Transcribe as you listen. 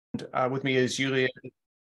and with me is Iulia.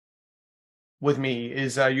 With me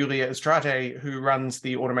is Iulia Istrate, who runs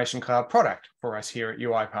the Automation Cloud product for us here at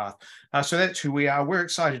UiPath. So that's who we are. We're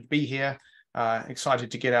excited to be here,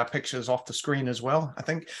 excited to get our pictures off the screen as well, I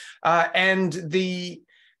think.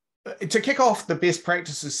 To kick off the best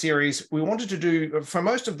practices series, we wanted to do, for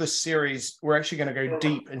most of this series, we're actually going to go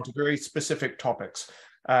deep into very specific topics.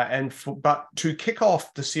 But to kick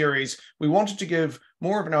off the series, we wanted to give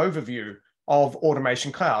more of an overview of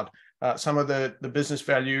Automation Cloud. Some of the business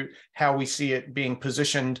value, how we see it being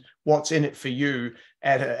positioned, what's in it for you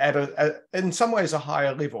in some ways a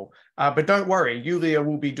higher level. But don't worry, Iulia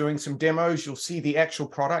will be doing some demos. You'll see the actual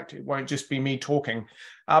product. It won't just be me talking.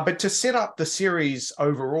 But to set up the series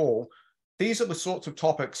overall, these are the sorts of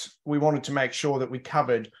topics we wanted to make sure that we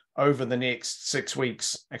covered over the next 6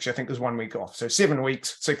 weeks. Actually, I think there's 1 week off. So 7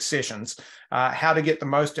 weeks, 6 sessions. How to get the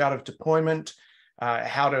most out of deployment,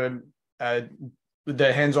 how to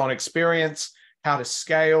the hands-on experience, how to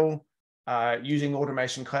scale using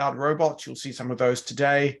Automation Cloud robots. You'll see some of those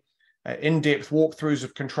today. In-depth walkthroughs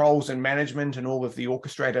of controls and management and all of the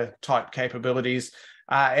orchestrator type capabilities.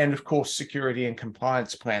 And of course, security and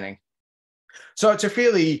compliance planning. So it's a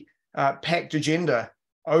fairly packed agenda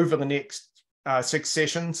over the next 6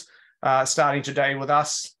 sessions, starting today with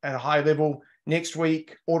us at a high level. Next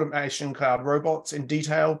week, Automation Cloud robots in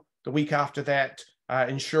detail. The week after that,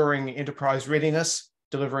 ensuring enterprise readiness,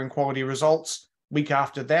 delivering quality results. Week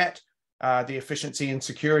after that, the efficiency and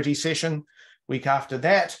security session. Week after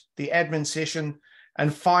that, the admin session.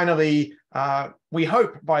 And finally, we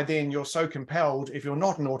hope by then you're so compelled, if you're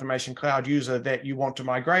not an Automation Cloud user, that you want to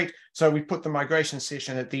migrate. So we put the migration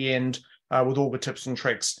session at the end with all the tips and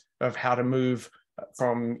tricks of how to move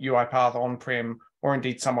from UiPath on-prem or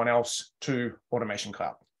indeed someone else to Automation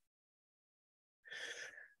Cloud.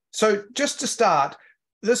 So just to start,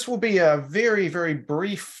 this will be a very, very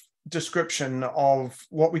brief description of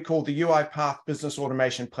what we call the UiPath Business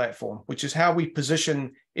Automation Platform, which is how we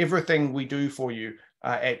position everything we do for you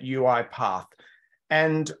at UiPath.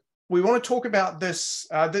 And we want to talk about this.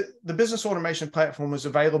 The Business Automation Platform is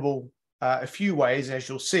available a few ways, as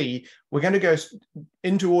you'll see. We're going to go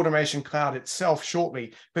into Automation Cloud itself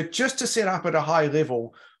shortly, but just to set up at a high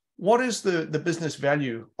level, what is the business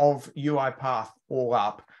value of UiPath all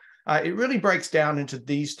up? It really breaks down into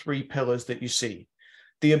these 3 pillars that you see.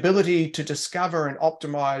 The ability to discover and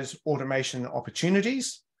optimize automation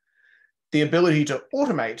opportunities, the ability to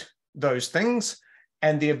automate those things,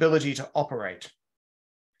 and the ability to operate.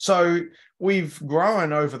 So we've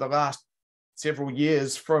grown over the last several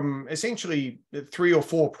years from essentially 3 or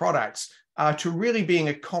 4 products to really being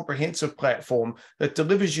a comprehensive platform that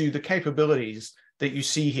delivers you the capabilities that you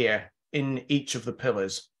see here in each of the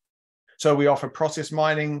pillars. So we offer process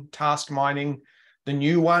mining, task mining, the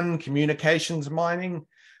new one, communications mining,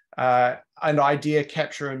 and idea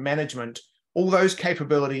capture and management. All those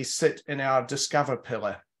capabilities sit in our Discover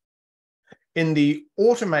pillar. In the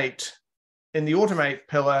Automate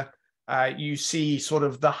pillar, you see sort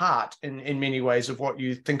of the heart in many ways of what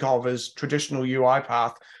you think of as traditional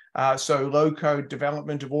UiPath. So low-code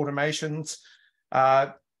development of automations.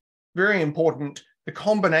 Very important, the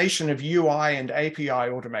combination of UI and API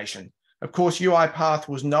automation. Of course, UiPath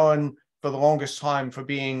was known for the longest time for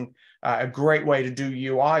being a great way to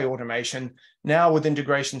do UI automation. Now with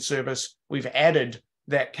Integration Service, we've added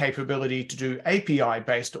that capability to do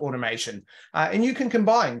API-based automation. And you can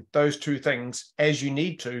combine those 2 things as you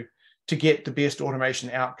need to get the best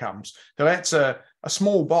automation outcomes. So that's a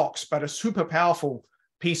small box, but a super powerful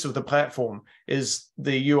piece of the platform is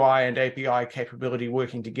the UI and API capability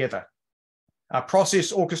working together.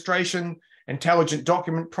 Process orchestration, intelligent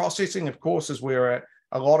document processing, of course, is where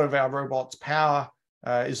a lot of our robots' power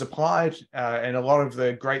is applied, and a lot of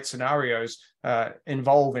the great scenarios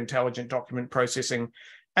involve intelligent document processing.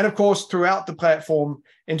 And of course, throughout the platform,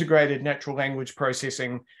 integrated natural language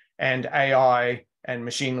processing and AI and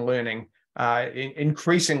machine learning,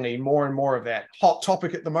 increasingly more and more of that. Hot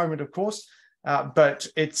topic at the moment, of course, but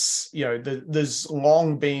it's, there's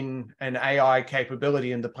long been an AI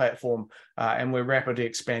capability in the platform, and we're rapidly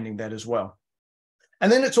expanding that as well.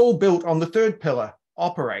 And then it's all built on the 3rd pillar,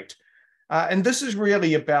 Operate. And this is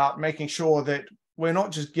really about making sure that we're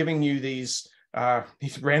not just giving you these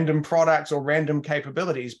random products or random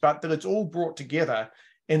capabilities, but that it's all brought together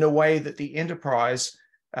in a way that the enterprise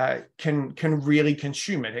can really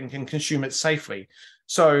consume it and can consume it safely.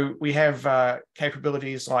 So we have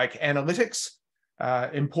capabilities like analytics,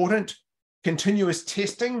 important, continuous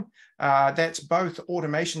testing. That's both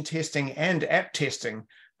automation testing and app testing.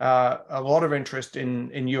 a lot of interest in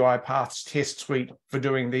UiPath's test suite for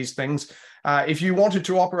doing these things. If you wanted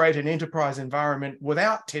to operate an enterprise environment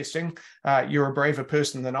without testing, you're a braver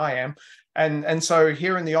person than I am. And so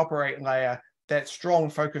here in the operate layer, that strong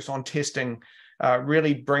focus on testing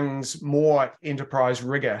really brings more enterprise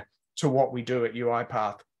rigor to what we do at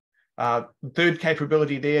UiPath. Third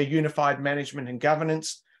capability there, unified management and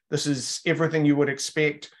governance. This is everything you would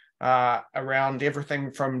expect around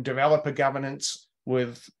everything from developer governance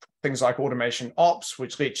with things like automation ops,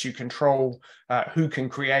 which lets you control who can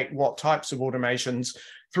create what types of automations,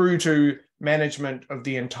 through to management of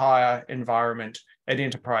the entire environment at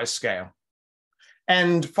enterprise scale.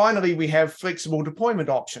 And finally, we have flexible deployment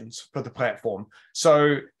options for the platform.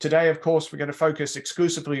 So today, of course, we're going to focus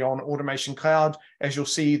exclusively on Automation Cloud. As you'll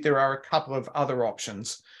see, there are a couple of other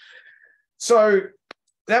options. So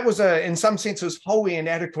that was, in some senses, wholly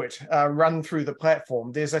inadequate run through the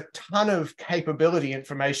platform. There's a ton of capability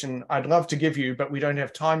information I'd love to give you, but we don't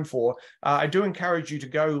have time for. I do encourage you to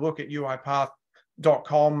go look at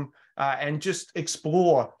uipath.com and just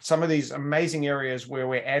explore some of these amazing areas where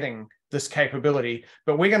we're adding this capability.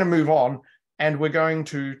 But we're going to move on, and we're going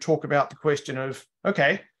to talk about the question of,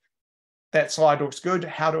 okay, that slide looks good.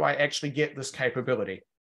 How do I actually get this capability?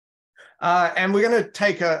 And we're going to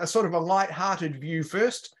take a sort of a light-hearted view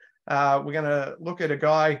first. We're going to look at a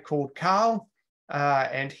guy called Carl,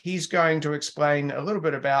 and he's going to explain a little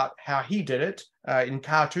bit about how he did it in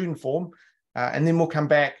cartoon form. And then we'll come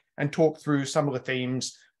back and talk through some of the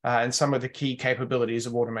themes and some of the key capabilities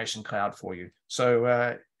of Automation Cloud for you.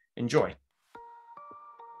 So enjoy.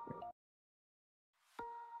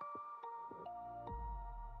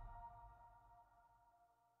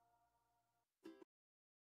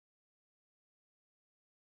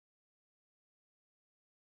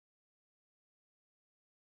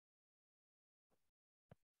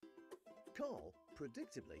 Carl,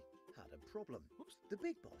 predictably, had a problem. The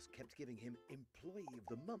big boss kept giving him Employee of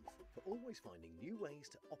the Month for always finding new ways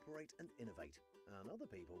to operate and innovate, and other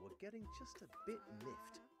people were getting just a bit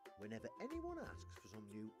miffed. Whenever anyone asks for some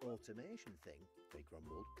new automation thing, they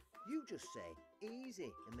grumbled, "You just say easy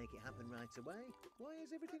and make it happen right away. Why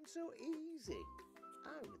is everything so easy?"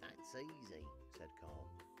 "Oh, that's easy," said Carl.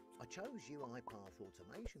 "I chose UiPath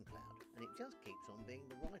Automation Cloud, and it just keeps on being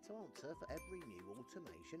the right answer for every new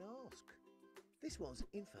automation ask." This was,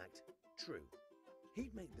 in fact, true.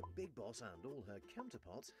 He'd made the big boss and all her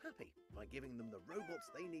counterparts happy by giving them the robots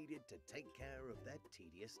they needed to take care of their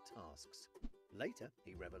tedious tasks. Later,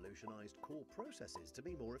 he revolutionized core processes to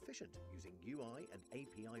be more efficient, using UI and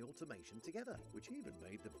API automation together, which even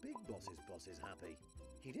made the big boss's bosses happy.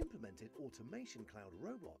 He'd implemented Automation Cloud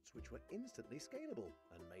robots, which were instantly scalable,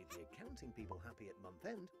 and made the accounting people happy at month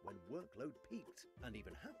end when workload peaked, and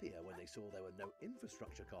even happier when they saw there were no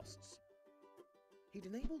infrastructure costs. He'd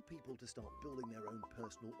enabled people to start building their own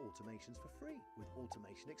personal automations for free with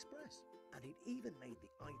Automation Express, and he'd even made the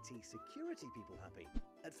IT security people happy.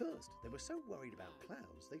 At first, they were so worried about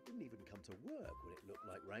clouds they didn't even come to work when it looked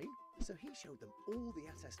like rain, so he showed them all the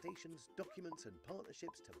attestations, documents and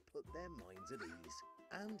partnerships to put their minds at ease.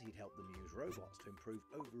 And he'd help them use robots to improve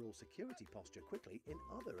overall security posture quickly in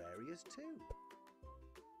other areas too.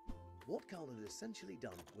 What Carl had essentially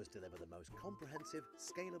done was deliver the most comprehensive,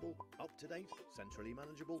 scalable, up-to-date, centrally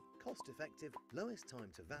manageable, cost-effective, lowest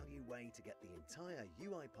time to value way to get the entire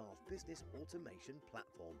UiPath business automation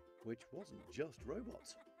platform, which wasn't just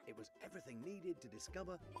robots. It was everything needed to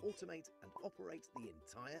discover, automate and operate the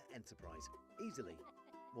entire enterprise easily.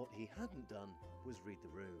 What he hadn't done was read the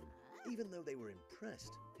room. Even though they were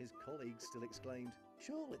impressed, his colleagues still exclaimed,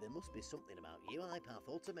 "Surely there must be something about UiPath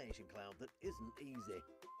Automation Cloud that isn't easy."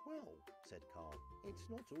 "Well," said Carl, "it's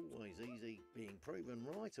not always easy being proven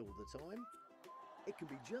right all the time. It can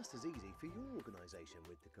be just as easy for your organization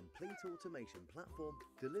with the complete automation platform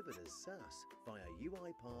delivered as SaaS via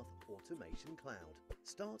UiPath Automation Cloud.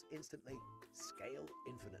 Start instantly, scale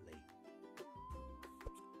infinitely."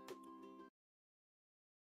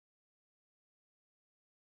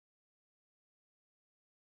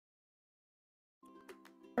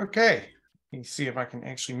 Okay, let me see if I can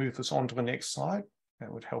actually move this on to the next slide.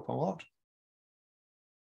 That would help a lot.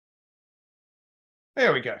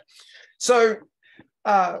 There we go. So,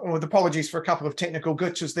 with apologies for a couple of technical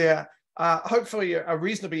glitches there, hopefully a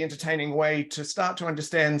reasonably entertaining way to start to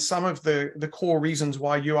understand some of the core reasons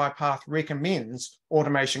why UiPath recommends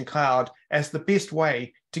Automation Cloud as the best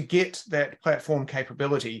way to get that platform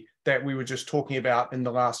capability that we were just talking about in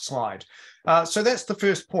the last slide. So that's the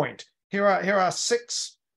first point. Here are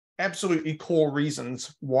 6 absolutely core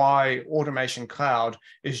reasons why Automation Cloud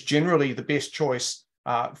is generally the best choice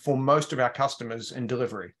for most of our customers in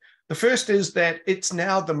delivery. The first is that it's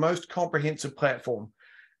now the most comprehensive platform.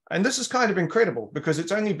 And this is kind of incredible because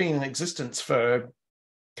it's only been in existence for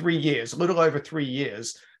 3 years, a little over 3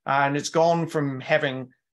 years. And it's gone from having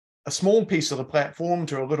a small piece of the platform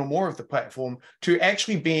to a little more of the platform to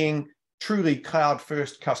actually being truly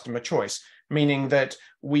cloud-first customer choice, meaning that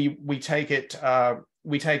we take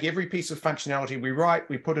every piece of functionality we write,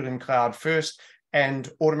 we put it in cloud first, and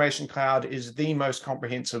Automation Cloud is the most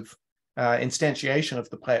comprehensive instantiation of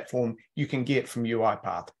the platform you can get from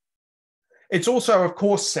UiPath. It's also, of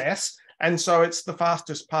course, SaaS, and so it's the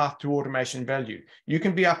fastest path to automation value. You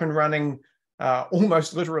can be up and running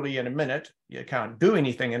almost literally in a minute. You can't do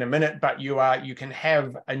anything in a minute, but you can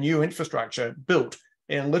have a new infrastructure built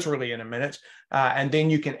literally in a minute, and then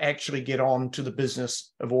you can actually get on to the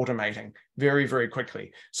business of automating very, very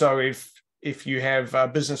quickly. So if you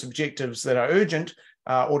have business objectives that are urgent,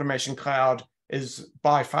 Automation Cloud is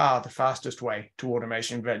by far the fastest way to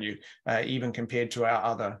automation value, even compared to our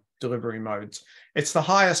other delivery modes. It's the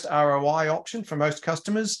highest ROI option for most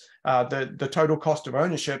customers. The total cost of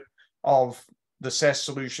ownership of the SaaS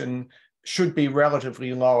solution should be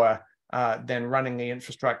relatively lower than running the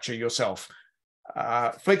infrastructure yourself.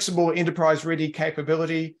 Flexible enterprise-ready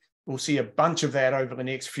capability. We'll see a bunch of that over the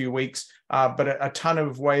next few weeks, but a ton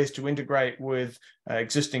of ways to integrate with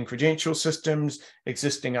existing credential systems,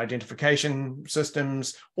 existing identification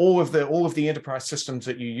systems, all of the enterprise systems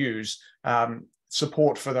that you use,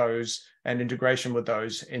 support for those and integration with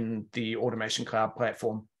those in the Automation Cloud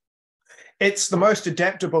platform. It's the most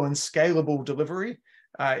adaptable and scalable delivery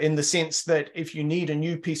in the sense that if you need a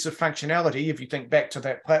new piece of functionality, if you think back to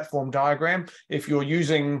that platform diagram, if you're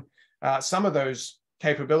using some of those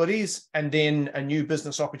capabilities and then a new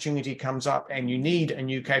business opportunity comes up and you need a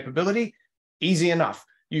new capability, easy enough.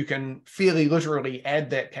 You can fairly literally add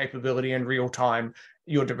that capability in real time.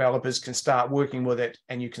 Your developers can start working with it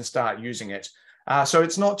and you can start using it. So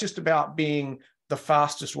it's not just about being the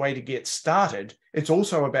fastest way to get started. It's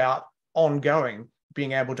also about ongoing,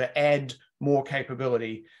 being able to add more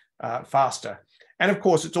capability faster. And of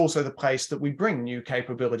course, it's also the place that we bring new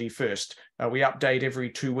capability first. We update every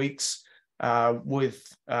 2 weeks with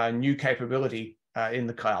new capability in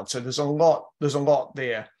the cloud. So there's a lot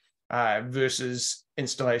there versus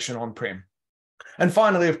installation on-prem. And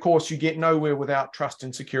finally, of course, you get nowhere without trust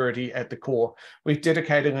and security at the core. We've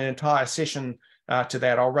dedicated an entire session to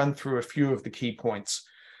that. I'll run through a few of the key points.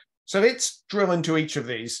 So let's drill into each of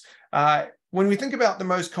these. When we think about the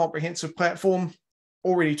most comprehensive platform,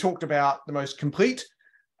 already talked about the most complete.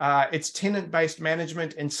 It's tenant-based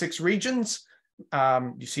management in 6 regions.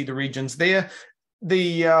 You see the regions there.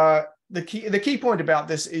 The key point about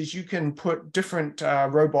this is you can put different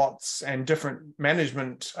robots and different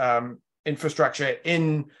management infrastructure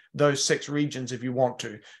in those 6 regions if you want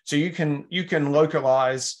to. So you can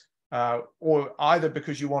localize, or either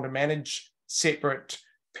because you want to manage separate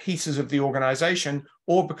pieces of the organization,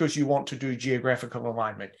 or because you want to do geographical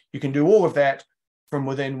alignment. You can do all of that from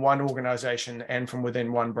within one organization and from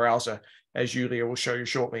within one browser, as Iulia will show you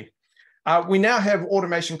shortly. We now have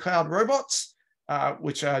Automation Cloud robots,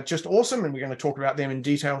 which are just awesome, and we're going to talk about them in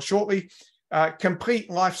detail shortly. Complete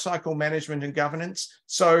lifecycle management and governance.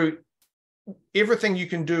 So everything you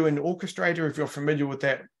can do in Orchestrator, if you're familiar with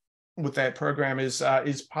that program, is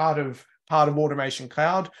part of Automation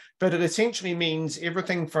Cloud, but it essentially means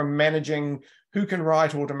everything from managing who can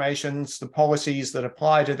write automations, the policies that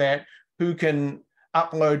apply to that, who can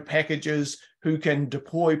upload packages, who can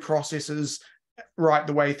deploy processes, right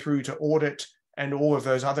the way through to audit and all of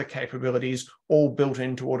those other capabilities, all built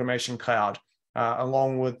into Automation Cloud,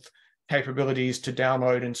 along with capabilities to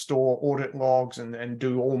download and store audit logs and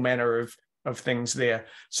do all manner of things there.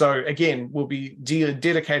 So again, we'll be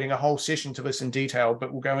dedicating a whole session to this in detail,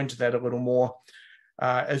 but we'll go into that a little more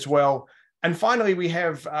as well. And finally, we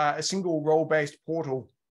have a single role-based portal,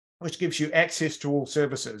 which gives you access to all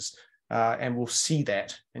services. And we'll see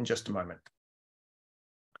that in just a moment.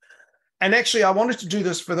 And actually, I wanted to do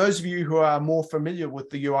this for those of you who are more familiar with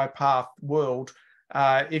the UiPath world.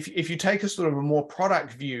 If you take a sort of a more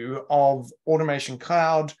product view of Automation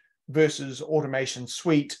Cloud versus Automation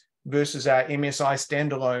Suite versus our MSI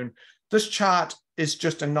standalone, this chart is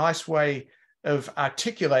just a nice way of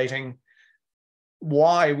articulating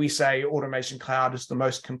why we say Automation Cloud is the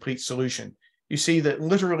most complete solution. You see that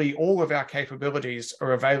literally all of our capabilities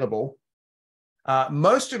are available.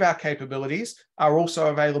 Most of our capabilities are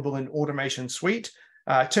also available in Automation Suite.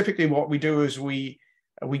 Typically what we do is we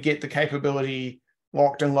get the capability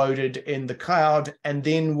locked and loaded in the cloud, and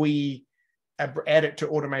then we add it to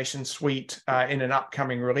Automation Suite in an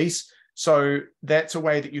upcoming release. So that's a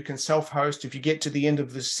way that you can self-host. If you get to the end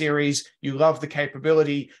of the series, you love the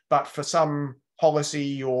capability, but for some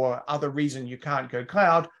policy or other reason you can't go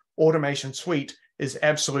cloud, Automation Suite is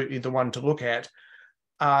absolutely the one to look at.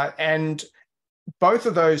 And both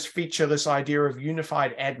of those feature this idea of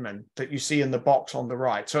unified admin that you see in the box on the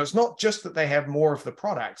right. So it's not just that they have more of the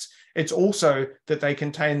products, it's also that they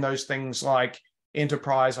contain those things like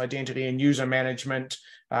enterprise identity and user management,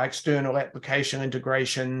 external application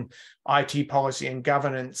integration, IT policy and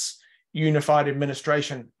governance, unified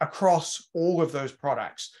administration across all of those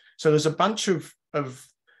products. So there's a bunch of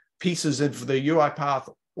pieces of the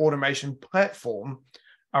UiPath automation platform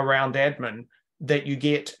around admin that you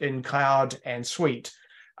get in cloud and suite.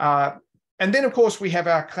 And then, of course, we have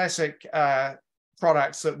our classic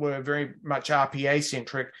products that were very much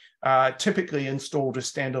RPA-centric, typically installed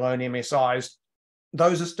as standalone MSIs.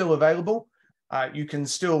 Those are still available. You can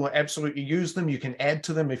still absolutely use them. You can add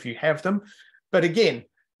to them if you have them. But again,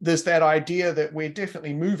 there's that idea that we're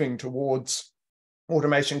definitely moving towards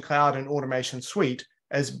Automation Cloud and Automation Suite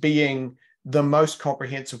as being the most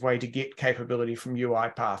comprehensive way to get capability from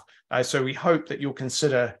UiPath. So we hope that you'll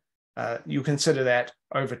consider that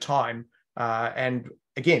over time. And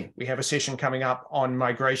again, we have a session coming up on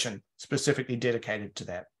migration specifically dedicated to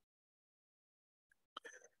that.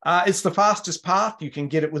 It's the fastest path. You can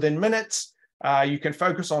get it within minutes. You can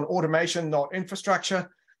focus on automation, not infrastructure.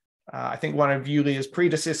 I think one of Iulia's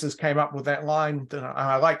predecessors came up with that line, and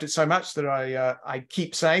I liked it so much that I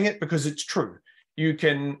keep saying it because it's true. You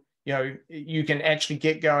can actually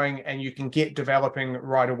get going and you can get developing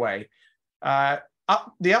right away. The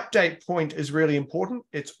update point is really important.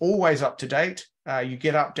 It's always up to date. You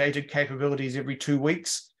get updated capabilities every 2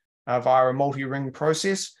 weeks via a multi-ring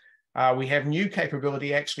process. We have new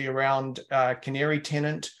capability actually around Canary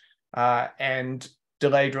tenant and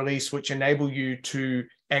delayed release, which enable you to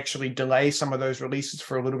actually delay some of those releases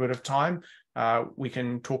for a little bit of time. We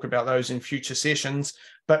can talk about those in future sessions,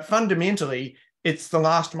 but fundamentally, it's the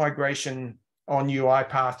last migration on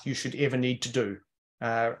UiPath you should ever need to do.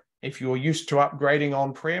 If you're used to upgrading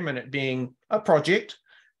on-prem and it being a project,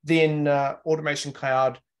 then Automation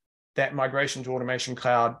Cloud, that migration to Automation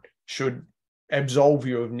Cloud should absolve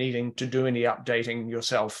you of needing to do any updating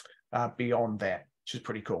yourself beyond that, which is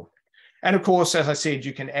pretty cool. And of course, as I said,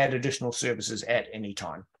 you can add additional services at any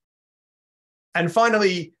time. And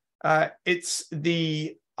finally, it's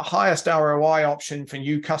the highest ROI option for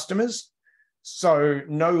new customers. So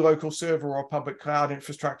no local server or public cloud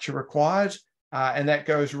infrastructure required. And that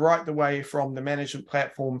goes right the way from the management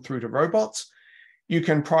platform through to robots. You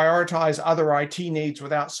can prioritize other IT needs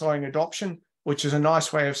without slowing adoption, which is a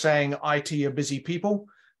nice way of saying IT are busy people.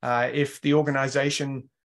 If the organization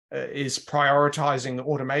is prioritizing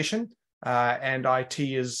automation and IT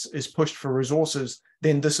is pushed for resources,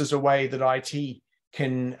 then this is a way that IT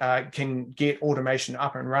can get automation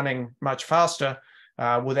up and running much faster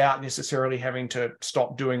without necessarily having to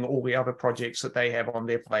stop doing all the other projects that they have on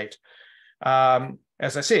their plate.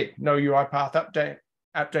 As I said, no UiPath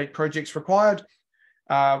update projects required.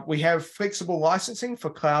 We have flexible licensing for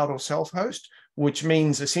cloud or self-host, which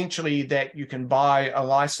means essentially that you can buy a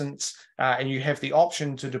license and you have the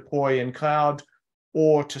option to deploy in cloud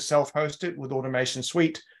or to self-host it with Automation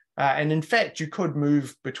Suite. And in fact, you could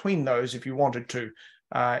move between those if you wanted to.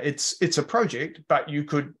 It's a project, but you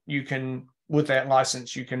can, with that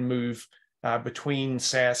license, you can move between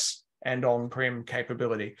SaaS and on-prem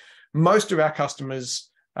capability. Most of our customers,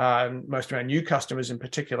 most of our new customers in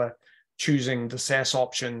particular, choosing the SaaS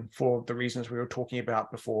option for the reasons we were talking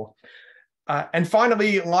about before. And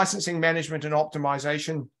finally, licensing management and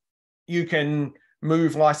optimization. You can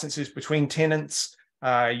move licenses between tenants.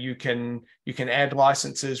 You can add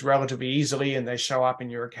licenses relatively easily and they show up in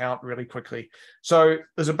your account really quickly. So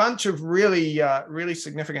there's a bunch of really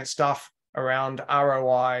significant stuff around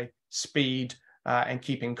ROI, speed, and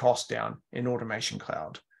keeping costs down in Automation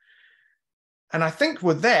Cloud. And I think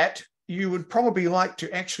with that, you would probably like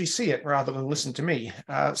to actually see it rather than listen to me.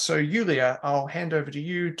 So Iulia, I'll hand over to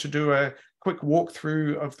you to do a quick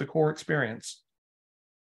walkthrough of the core experience.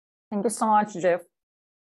 Thank you so much, Jeff.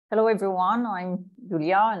 Hello, everyone. I'm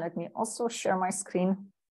Iulia, and let me also share my screen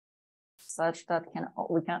such that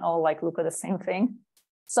we can all look at the same thing.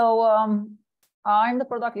 So I'm the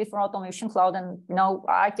product lead for Automation Cloud, and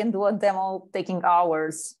I can do a demo taking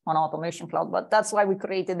hours on Automation Cloud, but that's why we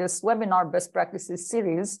created this webinar best practices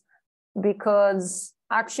series, because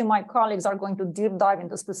actually my colleagues are going to deep dive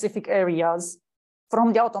into specific areas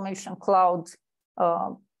from the Automation Cloud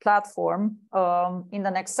platform in the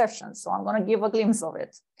next session. So I'm going to give a glimpse of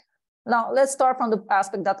it. Now, let's start from the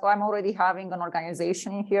aspect that I'm already having an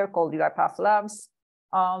organization in here called UiPath Labs.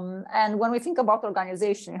 And when we think about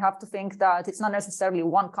organization, you have to think that it's not necessarily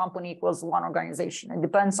one company equals one organization. It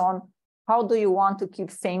depends on how do you want to keep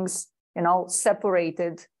things,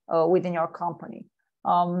 separated within your company.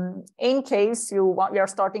 In case you are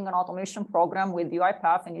starting an automation program with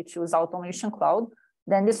UiPath and you choose Automation Cloud,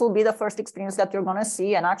 then this will be the first experience that you're going to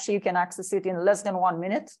see. And actually, you can access it in less than 1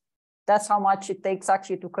 minute. That's how much it takes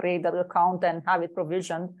actually to create that account and have it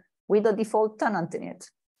provisioned with the default tenant in it.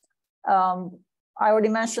 I already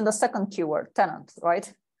mentioned the second keyword, tenant,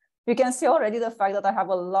 right? You can see already the fact that I have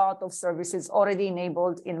a lot of services already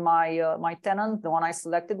enabled in my, my tenant, the one I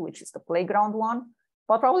selected, which is the playground one.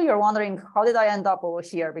 But probably you're wondering, how did I end up over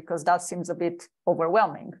here? Because that seems a bit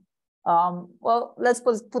overwhelming. Well, let's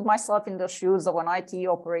put myself in the shoes of an IT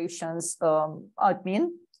operations admin.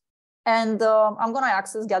 And I'm going to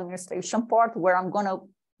access the administration part, where I'm going to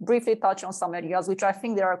briefly touch on some areas, which I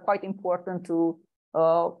think they are quite important to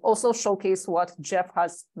also showcase what Jeff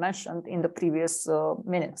has mentioned in the previous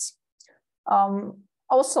minutes.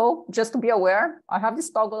 Also, just to be aware, I have this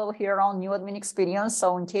toggle here on new admin experience.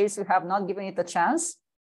 So in case you have not given it a chance,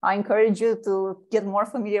 I encourage you to get more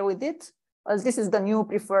familiar with it, as this is the new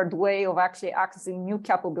preferred way of actually accessing new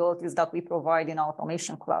capabilities that we provide in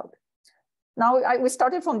Automation Cloud. Now, we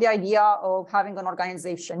started from the idea of having an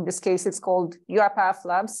organization. In this case, it's called UiPath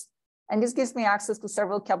Labs. And this gives me access to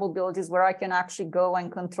several capabilities where I can actually go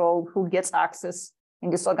and control who gets access in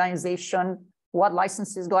this organization, what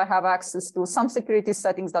licenses do I have access to, some security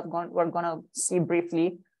settings that we're going to see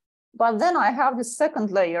briefly. But then I have the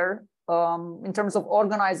second layer in terms of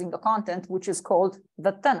organizing the content, which is called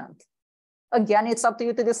the tenant. Again, it's up to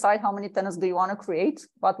you to decide how many tenants do you want to create.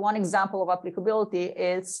 But one example of applicability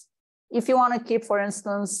is if you want to keep, for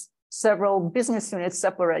instance, several business units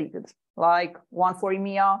separated, like one for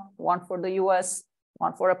EMEA, one for the US,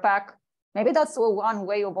 one for APAC. Maybe that's one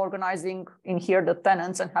way of organizing in here the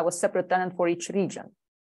tenants and have a separate tenant for each region.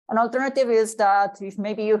 An alternative is that if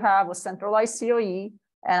maybe you have a centralized COE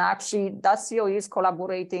and actually that COE is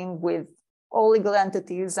collaborating with all legal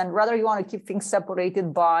entities, and rather you want to keep things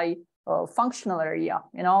separated by functional area,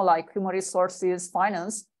 like human resources,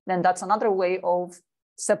 finance, then that's another way of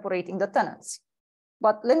separating the tenants.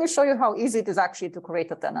 But let me show you how easy it is actually to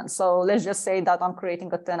create a tenant. So let's just say that I'm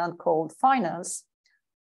creating a tenant called finance.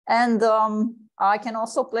 And I can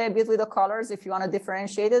also play a bit with the colors if you want to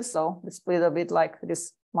differentiate it. So let's play a bit like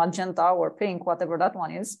this magenta or pink, whatever that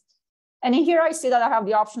one is. And in here, I see that I have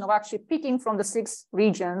the option of actually picking from the 6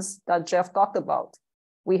 regions that Jeff talked about.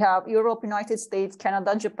 We have Europe, United States,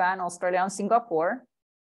 Canada, Japan, Australia, and Singapore.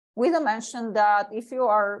 With a mention that if you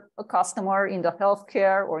are a customer in the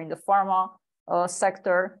healthcare or in the pharma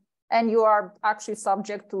sector, and you are actually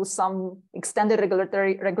subject to some extended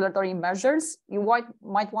regulatory measures, you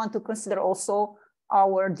might want to consider also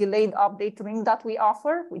our delayed update ring that we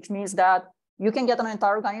offer, which means that you can get an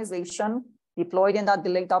entire organization deployed in that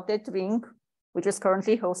delayed update ring, which is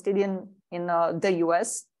currently hosted in the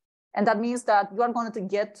US. And that means that you are going to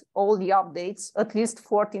get all the updates at least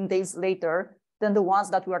 14 days later than the ones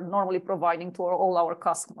that we are normally providing to all our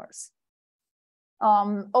customers.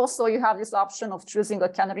 Also, you have this option of choosing a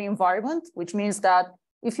canary environment, which means that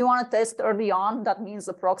if you want to test early on, that means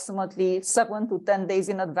approximately 7 to 10 days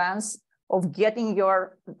in advance of getting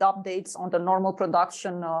your updates on the normal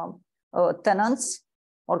production tenants,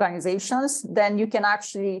 organizations, then you can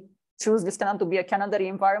actually choose this tenant to be a canary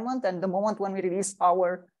environment. And the moment when we release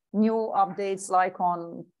our new updates, like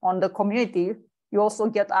on the community, you also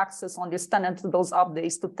get access on this tenant to those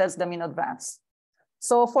updates to test them in advance.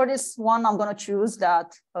 So for this one, I'm going to choose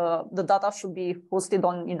that the data should be hosted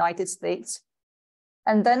on United States.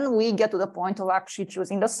 And then we get to the point of actually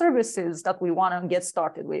choosing the services that we want to get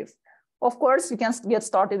started with. Of course, you can get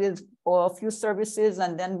started with a few services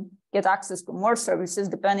and then get access to more services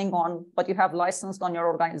depending on what you have licensed on your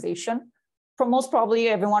organization. For most probably,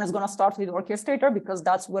 everyone is going to start with Orchestrator because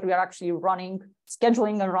that's where we are actually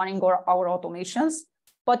scheduling and running our automations.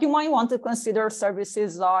 But you might want to consider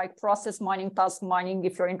services like process mining, task mining,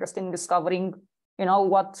 if you're interested in discovering,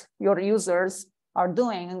 what your users are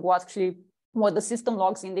doing and what the system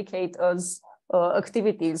logs indicate as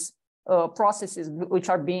activities, processes which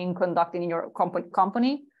are being conducted in your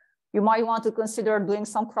company. You might want to consider doing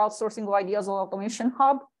some crowdsourcing of ideas of Automation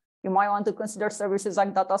Hub. You might want to consider services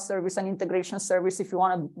like data service and integration service if you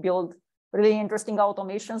want to build really interesting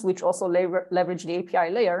automations, which also leverage the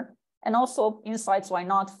API layer. And also insights, why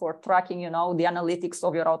not, for tracking, the analytics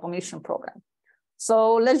of your automation program.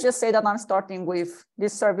 So let's just say that I'm starting with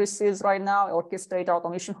these services right now, Orchestrate,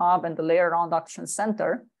 Automation Hub, and the layer around Action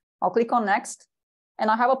Center. I'll click on Next. And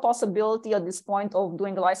I have a possibility at this point of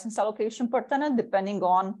doing license allocation per tenant, depending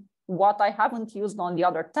on what I haven't used on the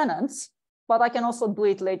other tenants, but I can also do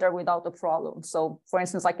it later without a problem. So for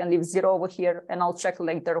instance, I can leave 0 over here and I'll check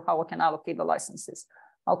later how I can allocate the licenses.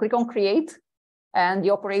 I'll click on create and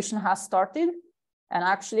the operation has started. And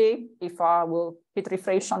actually, if I will hit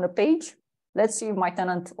refresh on the page, let's see if my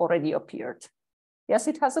tenant already appeared. Yes,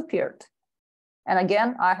 it has appeared. And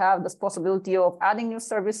again, I have this possibility of adding new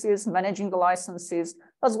services, managing the licenses,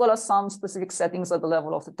 as well as some specific settings at the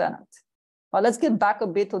level of the tenant. But let's get back a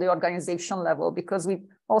bit to the organization level, because we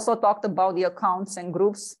also talked about the accounts and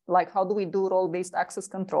groups, like how do we do role-based access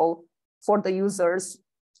control for the users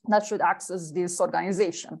that should access this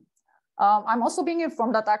organization. I'm also being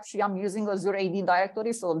informed that actually I'm using Azure AD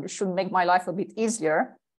directory, so this should make my life a bit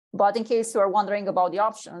easier. But in case you are wondering about the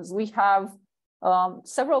options, we have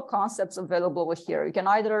several concepts available over here. You can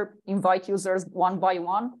either invite users one by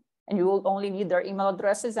one, and you will only need their email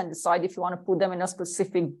addresses and decide if you want to put them in a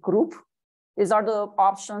specific group. These are the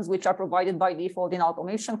options which are provided by default in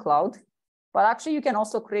Automation Cloud. But actually, you can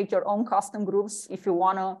also create your own custom groups if you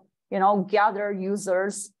want to, gather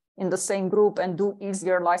users in the same group and do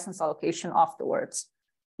easier license allocation afterwards.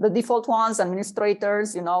 The default ones,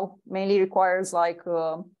 administrators, mainly requires like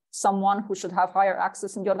someone who should have higher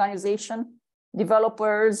access in the organization.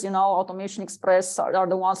 Developers, Automation Express are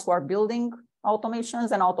the ones who are building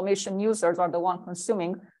automations, and automation users are the one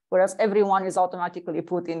consuming, whereas everyone is automatically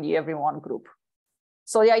put in the everyone group.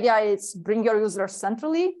 So the idea is bring your users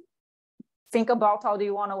centrally, think about how do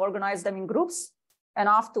you want to organize them in groups, and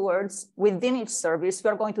afterwards, within each service, we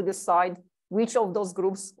are going to decide which of those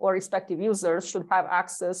groups or respective users should have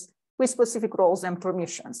access with specific roles and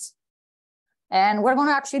permissions. And we're going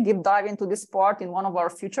to actually deep dive into this part in one of our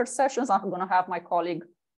future sessions. I'm going to have my colleague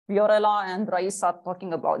Viorela and Raisa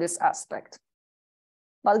talking about this aspect.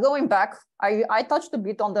 But going back, I touched a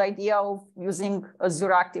bit on the idea of using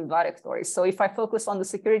Azure Active Directory. So if I focus on the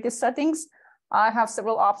security settings, I have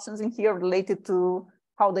several options in here related to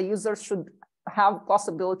how the users should have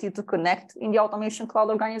possibility to connect in the Automation Cloud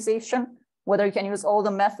organization, whether you can use all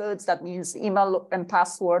the methods, that means email and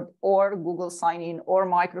password, or Google sign-in, or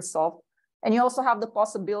Microsoft. And you also have the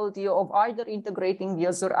possibility of either integrating the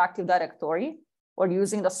Azure Active Directory or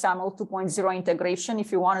using the SAML 2.0 integration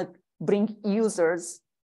if you want to bring users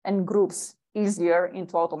and groups easier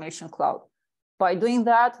into Automation Cloud. By doing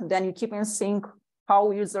that, then you keep in sync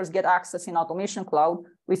how users get access in Automation Cloud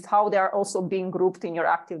with how they are also being grouped in your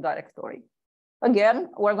Active Directory. Again,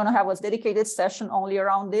 we're going to have a dedicated session only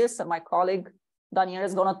around this, and my colleague Daniel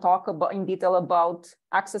is going to talk about in detail about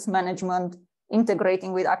access management,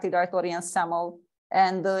 integrating with Active Directory and SAML,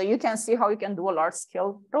 and you can see how you can do a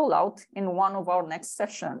large-scale rollout in one of our next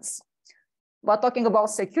sessions. But talking about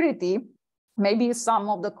security, maybe some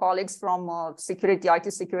of the colleagues from IT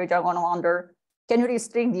security are going to wonder, can you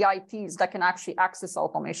restrict the IPs that can actually access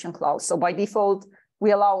Automation Cloud? So by default,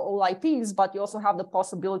 we allow all IPs, but you also have the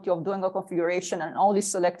possibility of doing a configuration and only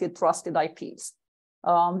selected trusted IPs.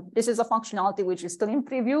 This is a functionality which is still in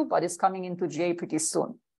preview, but it's coming into GA pretty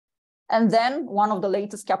soon. And then one of the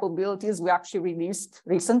latest capabilities we actually released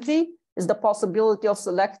recently is the possibility of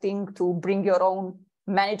selecting to bring your own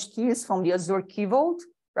managed keys from the Azure Key Vault,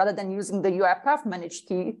 rather than using the UiPath managed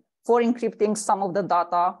key for encrypting some of the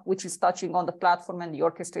data which is touching on the platform and the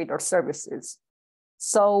orchestrator services.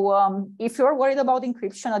 So if you're worried about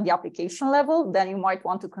encryption at the application level, then you might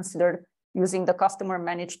want to consider using the customer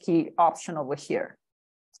managed key option over here.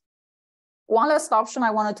 One last option I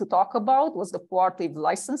wanted to talk about was the proactive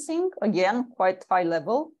licensing. Again, quite high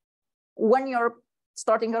level. When you're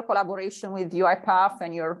starting your collaboration with UiPath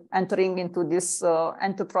and you're entering into this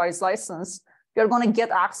enterprise license, you're going to get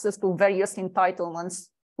access to various entitlements,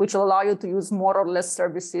 which will allow you to use more or less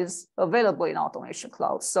services available in Automation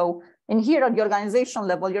Cloud. So in here at the organization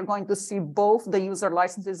level, you're going to see both the user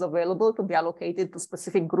licenses available to be allocated to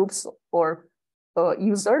specific groups or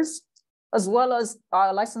users, as well as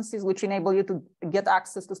licenses which enable you to get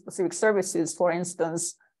access to specific services, for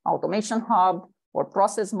instance, Automation Hub or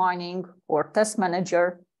Process Mining or Test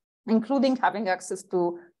Manager, including having access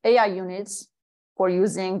to AI units for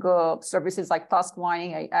using services like Task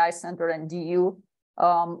Mining, AI Center, and DU,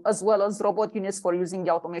 as well as robot units for using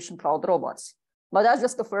the Automation Cloud robots. But that's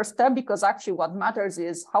just the first step, because actually what matters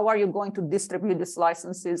is how are you going to distribute these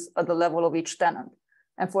licenses at the level of each tenant.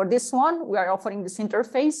 And for this one, we are offering this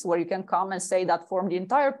interface where you can come and say that from the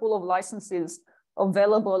entire pool of licenses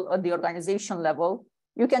available at the organization level,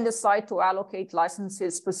 you can decide to allocate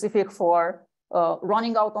licenses specific for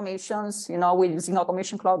running automations, with using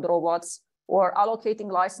Automation Cloud robots, or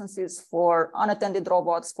allocating licenses for unattended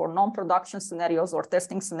robots for non-production scenarios or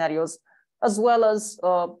testing scenarios, as well as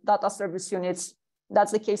data service units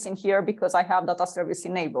That's the case in here because I have data service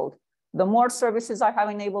enabled. The more services I have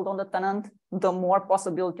enabled on the tenant, the more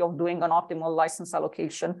possibility of doing an optimal license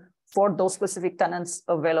allocation for those specific tenants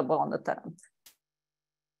available on the tenant.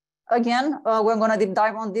 Again, we're going to deep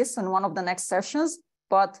dive on this in one of the next sessions,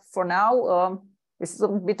 but for now, this is a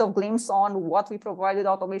bit of glimpse on what we provide with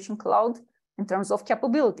Automation Cloud in terms of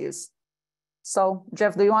capabilities. So,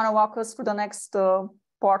 Jeff, do you want to walk us through the next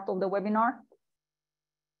part of the webinar?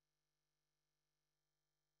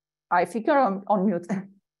 I think you're on mute.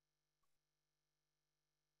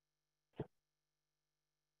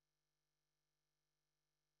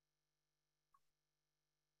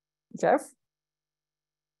 Jeff?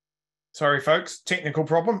 Sorry, folks, technical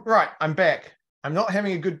problem. Right, I'm back. I'm not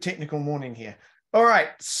having a good technical morning here. All right,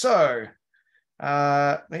 so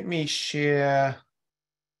let me share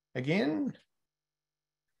again.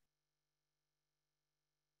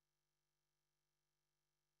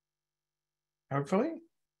 Hopefully.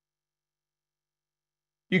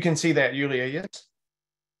 You can see that, Iulia, yes?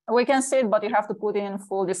 We can see it, but you have to put it in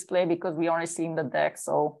full display because we only see in the deck.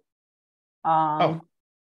 So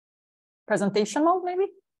presentation mode, maybe?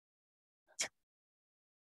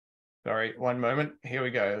 Sorry, one moment. Here we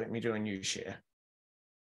go. Let me do a new share.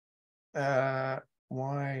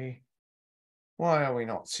 Why are we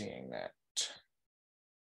not seeing that?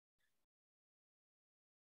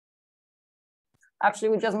 Actually,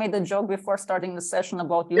 we just made a joke before starting the session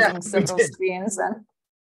about using several screens. And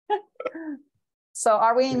so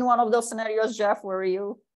are we in one of those scenarios, Jeff, where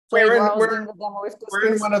you we're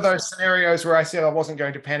in one of those scenarios where I said I wasn't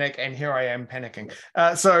going to panic, and here I am panicking.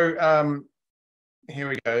 Here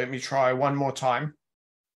we go. Let me try one more time.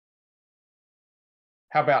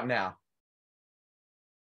 How about now?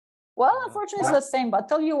 Well, unfortunately, it's the same, but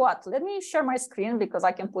tell you what, let me share my screen because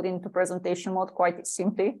I can put it into presentation mode quite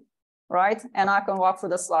simply, right? And I can walk through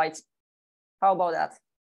the slides. How about that?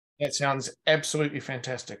 That sounds absolutely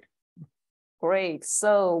fantastic. Great.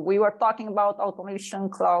 So we were talking about Automation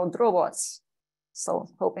Cloud robots. So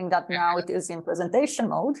hoping that now it is in presentation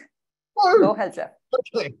mode. Whoa. Go ahead, Jeff.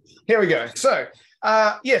 Okay. Here we go. So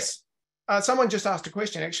yes, someone just asked a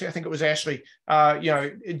question. Actually, I think it was Ashley.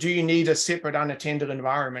 Do you need a separate unattended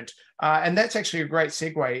environment? And that's actually a great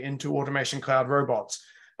segue into Automation Cloud robots.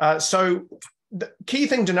 So the key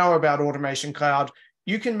thing to know about Automation Cloud,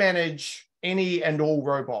 you can manage any and all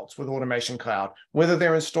robots with Automation Cloud, whether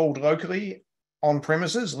they're installed locally on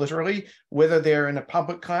premises, literally, whether they're in a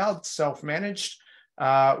public cloud, self-managed,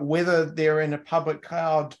 whether they're in a public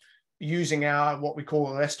cloud using our what we call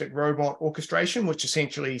elastic robot orchestration, which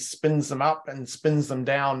essentially spins them up and spins them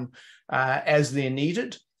down as they're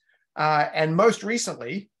needed. And most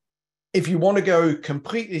recently, if you want to go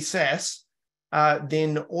completely SaaS,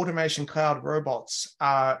 then Automation Cloud robots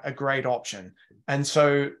are a great option. And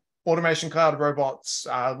so Automation Cloud robots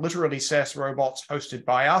are literally SaaS robots hosted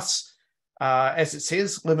by us. As it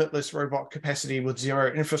says, limitless robot capacity with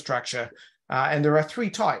zero infrastructure. And there are three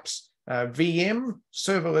types: VM,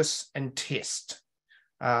 serverless, and test.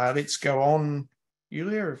 Let's go on,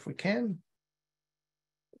 Iulia, if we can.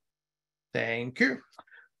 Thank you.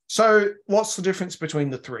 So what's the difference between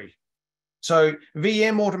the three? So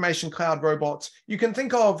VM, Automation Cloud robots, you can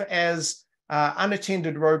think of as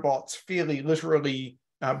unattended robots fairly literally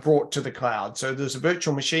brought to the cloud. So there's a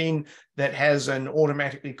virtual machine that has an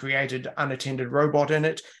automatically created unattended robot in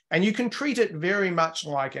it, and you can treat it very much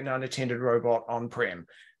like an unattended robot on-prem,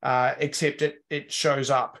 except it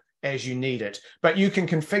shows up as you need it. But you can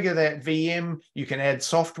configure that VM, you can add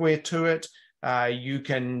software to it, you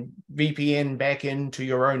can VPN back into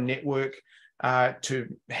your own network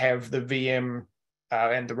to have the VM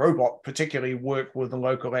and the robot particularly work with the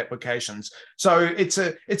local applications. So it's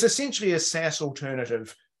essentially a SaaS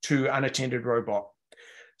alternative to unattended robot.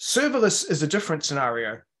 Serverless is a different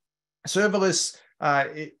scenario. Serverless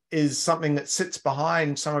is something that sits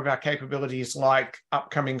behind some of our capabilities like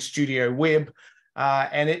upcoming Studio Web,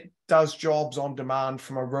 and it does jobs on demand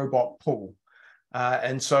from a robot pool.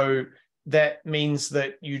 And so that means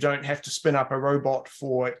that you don't have to spin up a robot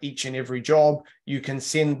for each and every job. You can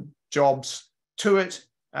send jobs to it.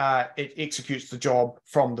 It executes the job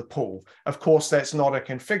from the pool. Of course, that's not a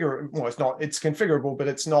configurable, well, it's configurable, but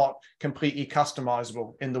it's not completely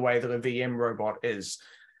customizable in the way that a VM robot is.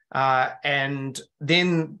 And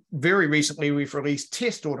then very recently, we've released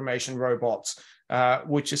test automation robots,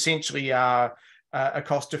 which essentially are a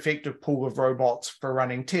cost-effective pool of robots for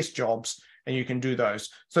running test jobs, and you can do those.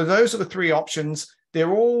 So those are the three options. They're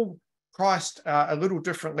all priced a little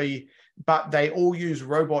differently, but they all use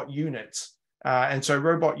robot units. And so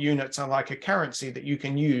robot units are like a currency that you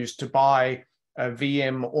can use to buy a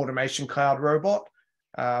VM Automation Cloud robot.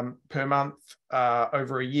 per month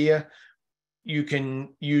over a year. You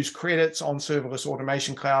can use credits on Serverless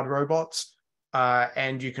Automation Cloud robots,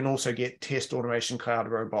 and you can also get Test Automation Cloud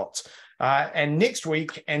robots. And next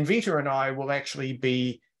week, Anvita and I will actually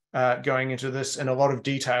be going into this in a lot of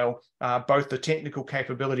detail, both the technical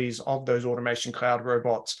capabilities of those Automation Cloud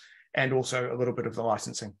robots and also a little bit of the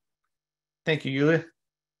licensing. Thank you, Iulia.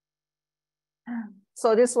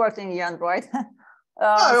 So this worked in the end, right?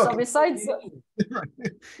 So besides,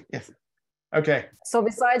 yes. Okay. So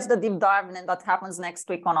besides the deep dive and that happens next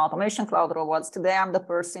week on Automation Cloud robots, today I'm the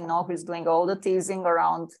person who's doing all the teasing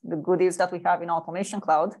around the goodies that we have in Automation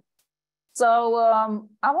Cloud. So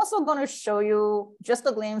I'm also going to show you just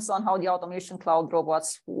a glimpse on how the Automation Cloud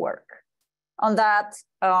robots work. On that,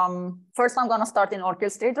 first I'm going to start in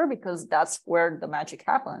Orchestrator because that's where the magic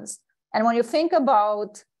happens. And when you think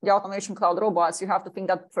about the Automation Cloud robots, you have to think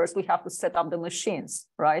that first we have to set up the machines,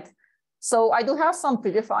 right? So I do have some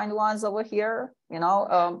predefined ones over here,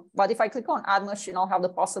 but if I click on Add Machine, I'll have the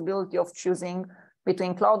possibility of choosing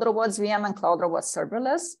between Cloud Robots VM and Cloud Robots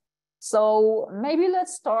Serverless. So maybe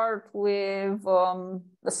let's start with the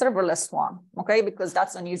serverless one, okay? Because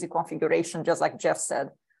that's an easy configuration, just like Jeff said.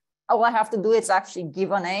 All I have to do is actually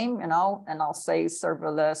give a name, and I'll say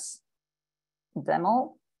serverless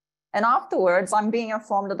demo. And afterwards, I'm being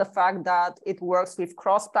informed of the fact that it works with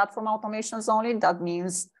cross-platform automations only. That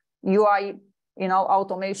means UI,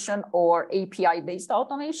 automation or API-based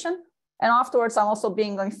automation. And afterwards, I'm also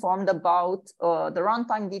being informed about the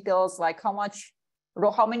runtime details, like how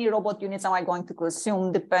many robot units am I going to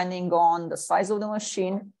consume, depending on the size of the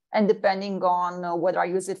machine and depending on whether I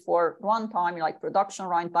use it for runtime, like production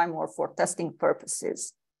runtime, or for testing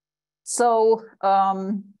purposes. So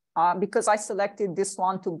because I selected this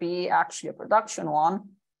one to be actually a production one,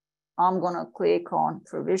 I'm going to click on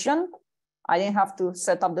provision. I didn't have to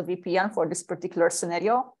set up the VPN for this particular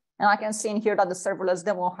scenario. And I can see in here that the serverless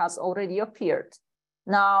demo has already appeared.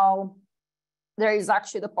 Now, there is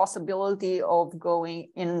actually the possibility of going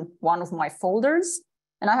in one of my folders.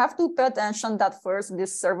 And I have to pay attention that first,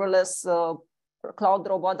 this serverless cloud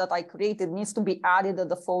robot that I created needs to be added at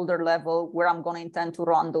the folder level where I'm going to intend to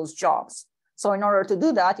run those jobs. So in order to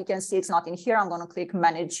do that, you can see it's not in here. I'm going to click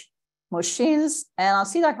Manage Machines. And I'll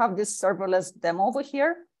see that I have this serverless demo over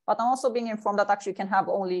here. But I'm also being informed that actually you can have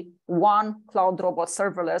only one cloud robot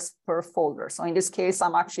serverless per folder. So in this case,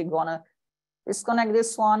 I'm actually going to disconnect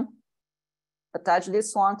this one, attach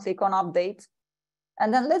this one, click on Update.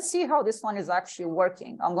 And then let's see how this one is actually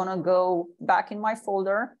working. I'm going to go back in my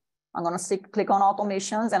folder. I'm going to click on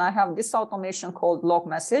Automations. And I have this automation called Log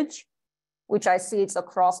Message, which I see it's a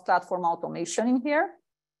cross-platform automation in here.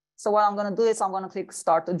 So what I'm going to do is I'm going to click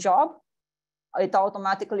Start a Job. It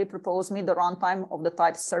automatically proposes me the runtime of the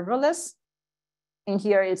type serverless. In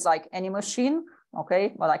here, it's like any machine,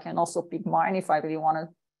 okay? But I can also pick mine if I really want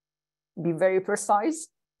to be very precise.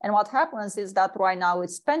 And what happens is that right now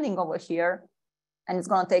it's pending over here, and it's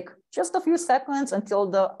going to take just a few seconds until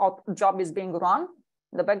the job is being run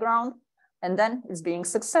in the background, and then it's being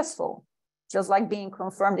successful, just like being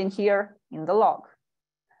confirmed in here in the log.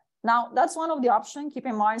 Now, that's one of the options. Keep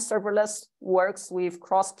in mind, serverless works with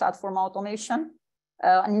cross-platform automation,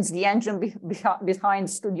 and it's the engine behind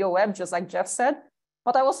Studio Web, just like Jeff said.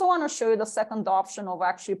 But I also want to show you the second option of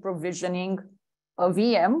actually provisioning a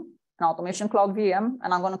VM, an Automation Cloud VM.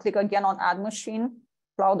 And I'm going to click again on Add Machine,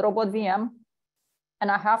 Cloud Robot VM.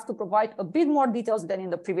 And I have to provide a bit more details than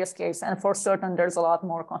in the previous case. And for certain, there's a lot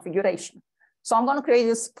more configuration. So I'm going to create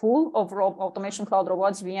this pool of Automation Cloud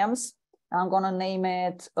Robots VMs. I'm going to name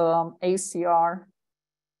it ACR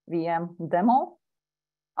VM demo.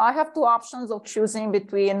 I have two options of choosing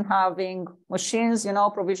between having machines,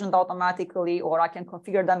 provisioned automatically, or I can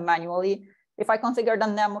configure them manually. If I configure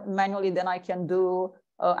them manually, then I can do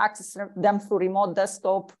access them through remote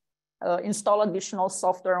desktop, install additional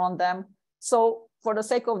software on them. So for the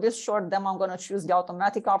sake of this short demo, I'm going to choose the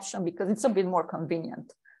automatic option because it's a bit more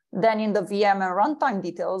convenient. Then in the VM and runtime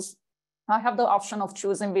details, I have the option of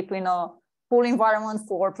choosing between a pool environment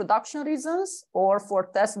for production reasons or for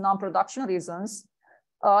test non-production reasons.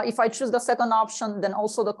 If I choose the second option, then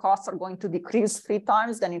also the costs are going to decrease 3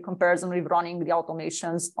 times than in comparison with running the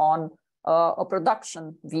automations on a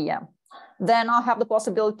production VM. Then I have the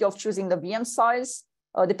possibility of choosing the VM size.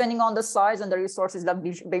 Depending on the size and the resources that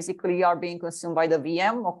basically are being consumed by the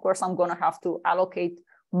VM, of course, I'm going to have to allocate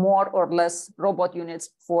more or less robot units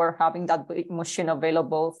for having that big machine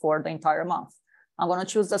available for the entire month. I'm going to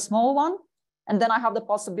choose the small one. And then I have the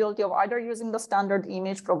possibility of either using the standard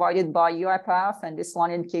image provided by UiPath, and this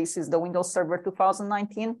one in case is the Windows Server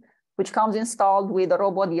 2019, which comes installed with the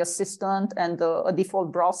robot, the assistant, and a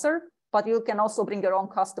default browser. but you can also bring your own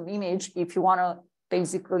custom image if you want to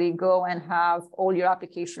basically go and have all your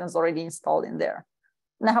applications already installed in there.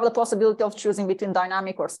 And I have the possibility of choosing between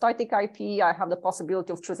dynamic or static IP. I have the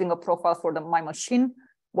possibility of choosing a profile for my machine,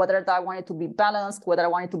 whether I want it to be balanced, whether I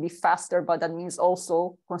want it to be faster, but that means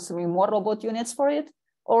also consuming more robot units for it,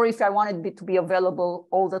 or if I want it to be available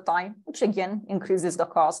all the time, which again increases the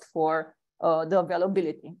cost for the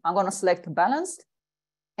availability. I'm going to select balanced.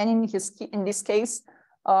 And in this case,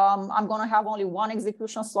 I'm going to have only one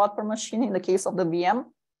execution slot per machine in the case of the VM.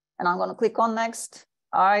 And I'm going to click on next.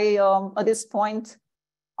 At this point,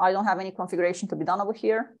 I don't have any configuration to be done over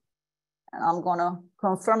here. And I'm going to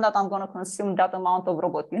confirm that I'm going to consume that amount of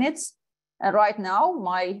robot units. And right now,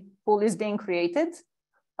 my pool is being created.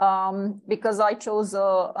 Because I chose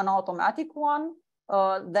an automatic one,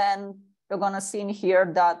 then you're going to see in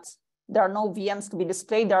here that there are no VMs to be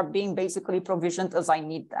displayed. They're being basically provisioned as I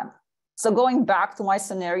need them. So going back to my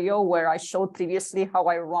scenario where I showed previously how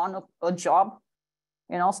I run a job,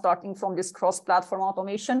 starting from this cross-platform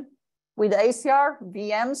automation, with ACR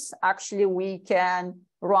VMs, actually we can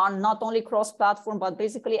run not only cross-platform, but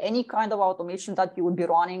basically any kind of automation that you would be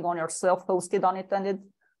running on your self-hosted unattended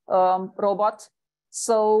robot.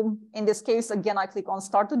 So in this case, again, I click on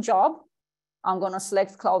Start a Job. I'm going to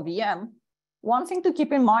select Cloud VM. One thing to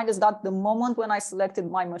keep in mind is that the moment when I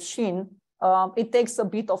selected my machine, it takes a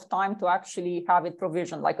bit of time to actually have it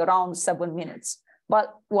provisioned, like around 7 minutes.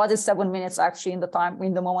 But what is 7 minutes actually in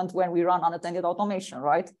the moment when we run unattended automation,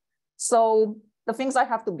 right? So the things I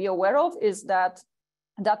have to be aware of is that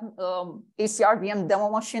ACR VM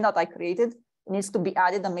demo machine that I created needs to be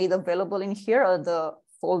added and made available in here at the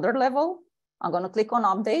folder level. I'm going to click on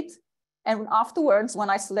Update. And afterwards,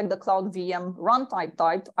 when I select the Cloud VM runtime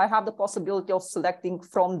type, I have the possibility of selecting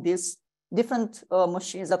from these different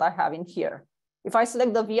machines that I have in here. If I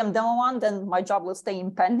select the VM demo one, then my job will stay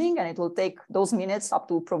in pending and it will take those minutes up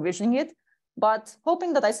to provisioning it. But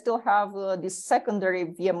hoping that I still have this secondary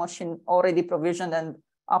VM machine already provisioned and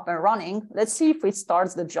up and running, let's see if it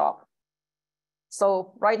starts the job.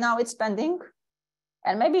 So right now it's pending.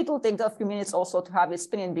 And maybe it will take a few minutes also to have it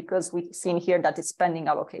spinning because we've seen here that it's pending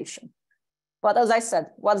allocation. But as I said,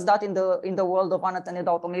 what's that in the world of unattended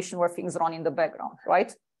automation where things run in the background,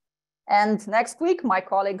 right? And next week, my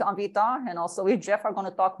colleague Anvita and also with Jeff are going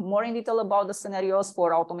to talk more in detail about the scenarios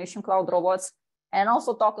for Automation Cloud robots and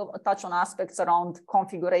also touch on aspects around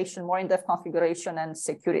configuration, more in-depth configuration and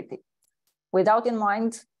security. With that in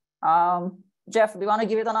mind, Jeff, do you want to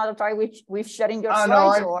give it another try with sharing your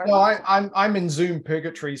slides? I'm in Zoom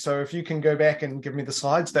purgatory. So if you can go back and give me the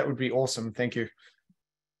slides, that would be awesome. Thank you.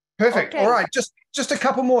 Perfect. Okay. All right. Just a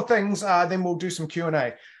couple more things, then we'll do some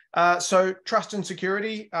Q&A. So trust and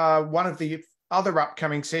security, one of the other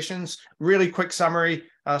upcoming sessions, really quick summary,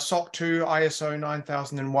 SOC 2, ISO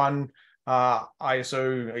 9001,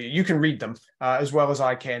 ISO, you can read them as well as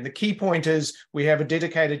I can. The key point is we have a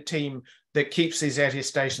dedicated team that keeps these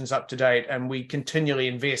attestations up to date, and we continually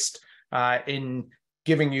invest in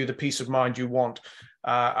giving you the peace of mind you want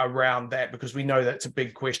around that, because we know that's a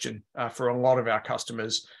big question for a lot of our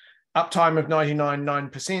customers. Uptime of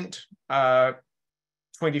 99.9%,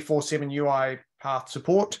 24/7 UiPath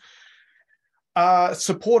support.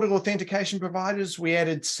 Supported authentication providers, we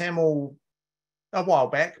added SAML a while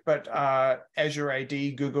back, but Azure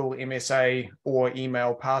AD, Google MSA, or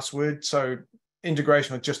email password. So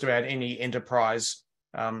integration with just about any enterprise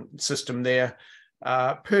system there.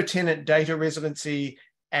 Per tenant data residency.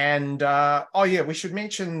 And we should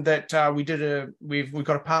mention that we've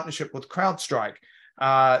got a partnership with CrowdStrike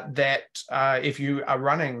that if you are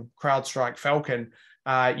running CrowdStrike Falcon,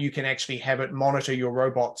 you can actually have it monitor your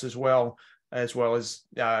robots as well as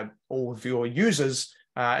all of your users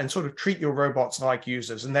and sort of treat your robots like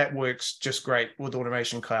users. And that works just great with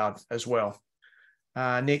Automation Cloud as well.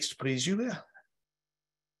 Next, please, Iulia.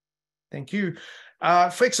 Thank you.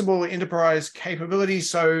 Flexible enterprise capabilities.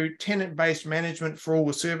 So tenant-based management for all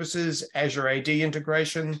the services, Azure AD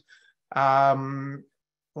integration.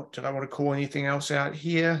 What did I want to call anything else out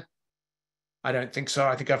here? I don't think so.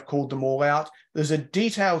 I think I've called them all out. There's a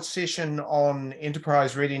detailed session on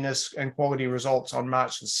enterprise readiness and quality results on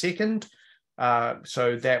March the 2nd.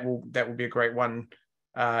 So that will be a great one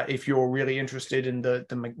if you're really interested in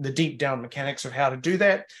the deep down mechanics of how to do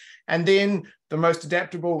that. And then the most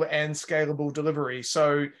adaptable and scalable delivery.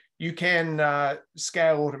 So you can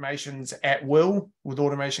scale automations at will with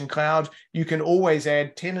Automation Cloud. You can always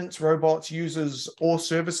add tenants, robots, users, or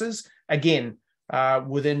services, again,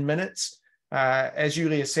 within minutes. As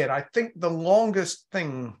Iulia said, I think the longest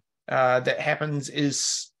thing that happens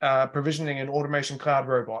is provisioning an Automation Cloud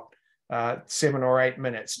robot, 7 or 8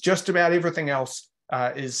 minutes. Just about everything else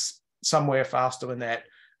is somewhere faster than that,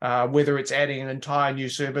 whether it's adding an entire new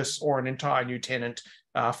service or an entire new tenant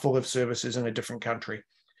full of services in a different country.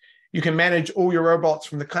 You can manage all your robots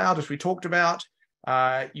from the cloud, as we talked about.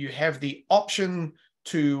 You have the option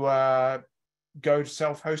to go to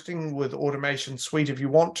self-hosting with Automation Suite if you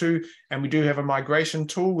want to, and we do have a migration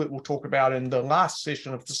tool that we'll talk about in the last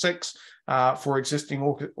session of the 6 for existing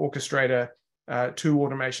Orchestrator to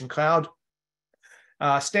Automation Cloud.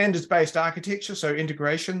 Standards-based architecture, so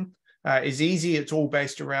integration is easy. It's all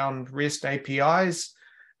based around REST APIs,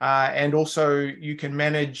 and also you can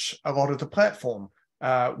manage a lot of the platform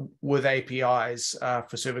with APIs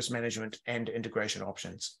for service management and integration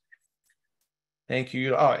options. Thank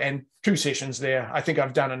you. Oh, and 2 sessions there. I think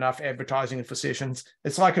I've done enough advertising for sessions.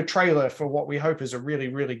 It's like a trailer for what we hope is a really,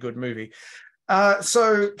 really good movie.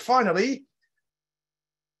 So finally,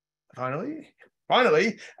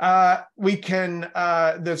 we can,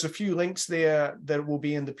 there's a few links there that will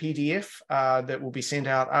be in the PDF that will be sent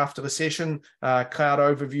out after the session, cloud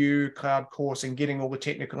overview, cloud course, and getting all the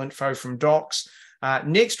technical info from docs.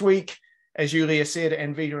 Next week, as Iulia said,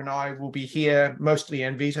 Anvita and I will be here, mostly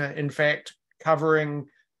Anvita, in fact, covering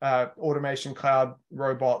Automation Cloud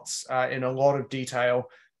robots in a lot of detail,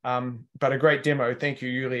 but a great demo. Thank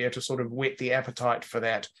you, Iulia, to sort of whet the appetite for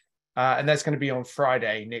that. And that's going to be on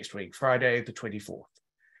Friday next week, Friday the 24th.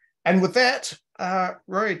 And with that,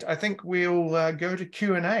 right, I think we'll go to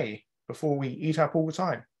Q&A before we eat up all the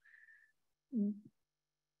time.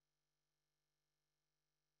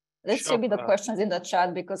 Let's see the questions in the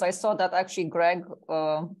chat, because I saw that actually Greg,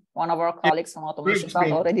 one of our colleagues from Automation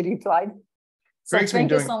Cloud, already replied. So Greg's thank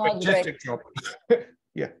been you doing so a much, fantastic Greg. job.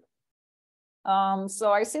 Yeah.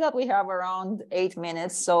 So I see that we have around 8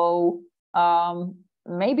 minutes. So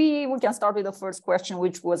maybe we can start with the first question,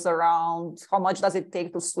 which was around how much does it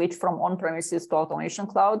take to switch from on-premises to Automation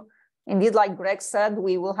Cloud? Indeed, like Greg said,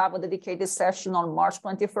 we will have a dedicated session on March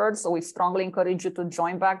 23rd. So we strongly encourage you to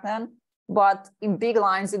join back then. But in big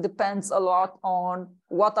lines, it depends a lot on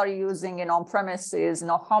what are you using in on-premises,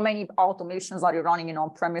 how many automations are you running in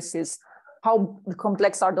on-premises, how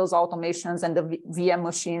complex are those automations and the VM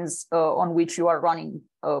machines on which you are running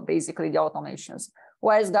basically the automations.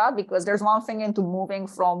 Why is that? Because there's one thing into moving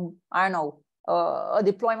from, I don't know, a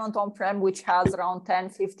deployment on-prem, which has around 10,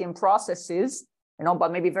 15 processes,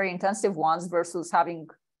 but maybe very intensive ones, versus having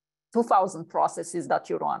 2,000 processes that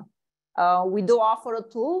you run. We do offer a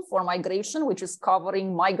tool for migration, which is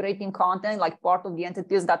covering migrating content like part of the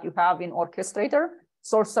entities that you have in Orchestrator.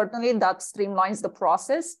 So certainly that streamlines the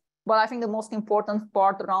process. But I think the most important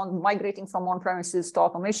part around migrating from on-premises to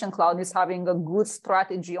Automation Cloud is having a good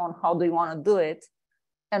strategy on how do you want to do it.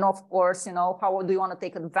 And of course, how do you want to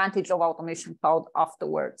take advantage of Automation Cloud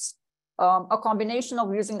afterwards? A combination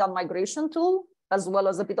of using that migration tool, as well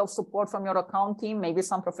as a bit of support from your account team, maybe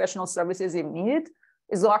some professional services if needed,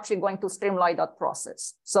 is actually going to streamline that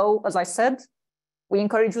process. So as I said, we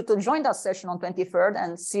encourage you to join that session on 23rd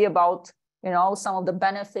and see about, some of the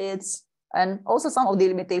benefits and also some of the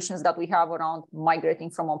limitations that we have around migrating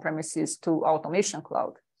from on-premises to Automation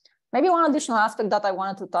Cloud. Maybe one additional aspect that I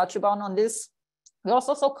wanted to touch upon on this, we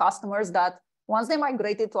also saw customers that once they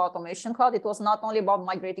migrated to Automation Cloud, it was not only about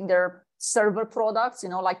migrating their server products,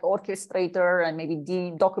 like Orchestrator and maybe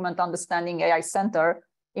the Document Understanding AI Center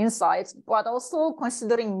insights, but also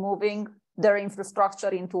considering moving their infrastructure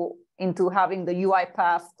into having the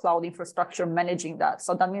UiPath cloud infrastructure managing that.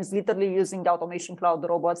 So that means literally using the Automation Cloud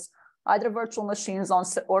robots, either virtual machines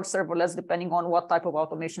or serverless, depending on what type of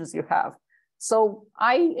automations you have. So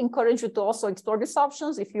I encourage you to also explore these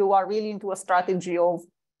options if you are really into a strategy of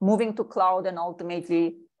moving to cloud and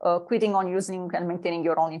ultimately quitting on using and maintaining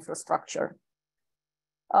your own infrastructure.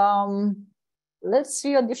 Let's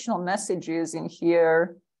see additional messages in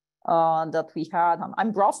here that we had.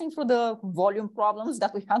 I'm browsing through the volume problems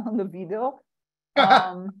that we had on the video.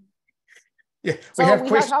 Yeah, so we have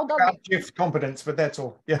questions about Jeff's competence, but that's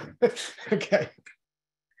all. Yeah, okay.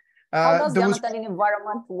 How does the unattended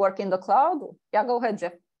environment work in the cloud? Yeah, go ahead,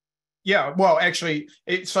 Jeff. Yeah, well, actually,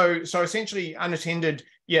 so essentially unattended.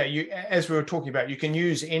 Yeah, as we were talking about, you can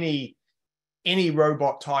use any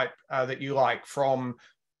robot type that you like, from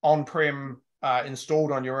on-prem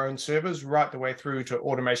installed on your own servers right the way through to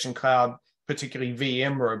Automation Cloud, particularly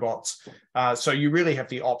VM robots. So you really have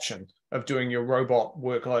the option of doing your robot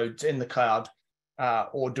workloads in the cloud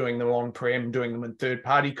or doing them on-prem, doing them in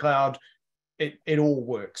third-party cloud. It all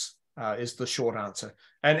works, is the short answer.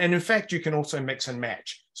 And in fact, you can also mix and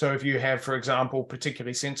match. So if you have, for example,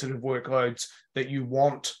 particularly sensitive workloads that you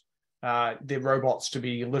want their robots to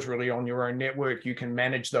be literally on your own network, you can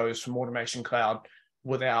manage those from Automation Cloud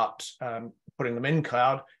without putting them in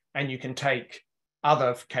cloud. And you can take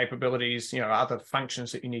other capabilities, other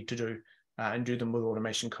functions that you need to do and do them with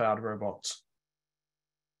Automation Cloud robots.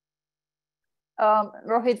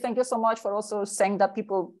 Rohit, thank you so much for also saying that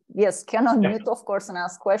people, yes, can unmute, of course, and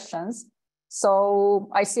ask questions. So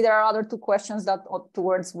I see there are other two questions that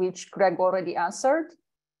towards which Greg already answered.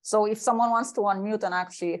 So if someone wants to unmute and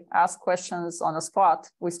actually ask questions on the spot,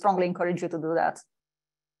 we strongly encourage you to do that.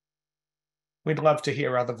 We'd love to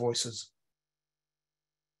hear other voices.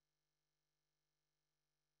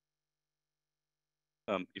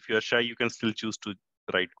 If you are shy, you can still choose to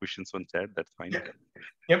write questions on chat. That's fine.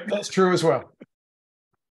 Yep, that's true as well.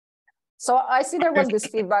 So I see there was this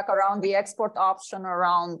feedback around the export option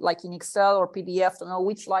around like in Excel or PDF to know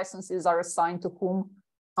which licenses are assigned to whom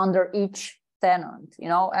under each tenant,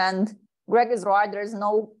 and Greg is right, there's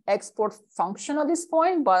no export function at this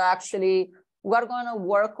point, but actually we're going to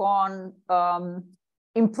work on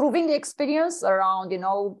improving the experience around,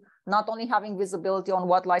 not only having visibility on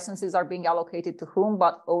what licenses are being allocated to whom,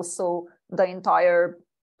 but also the entire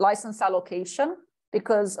license allocation.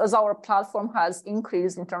 Because as our platform has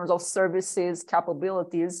increased in terms of services,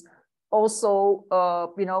 capabilities, also,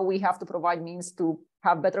 we have to provide means to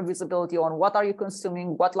have better visibility on what are you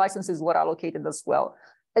consuming, what licenses were allocated as well.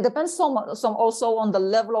 It depends some also on the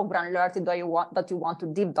level of granularity that you want to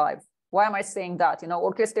deep dive. Why am I saying that?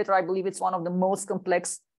 Orchestrator, I believe it's one of the most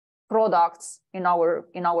complex products in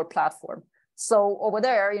our platform. So over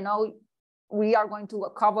there, we are going to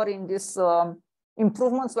cover in this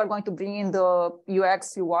improvements. We're going to bring in the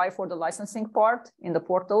UX, UI for the licensing part in the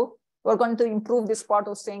portal. We're going to improve this part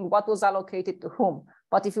of saying what was allocated to whom.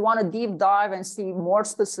 But if you want to deep dive and see more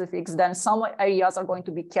specifics, then some areas are going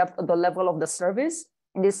to be kept at the level of the service.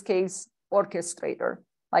 In this case, Orchestrator,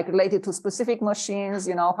 like related to specific machines,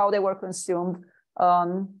 how they were consumed.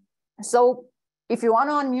 So if you want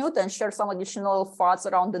to unmute and share some additional thoughts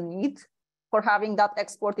around the need for having that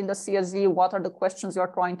export in the CSV, what are the questions you're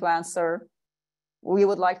trying to answer? We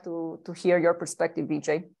would like to hear your perspective,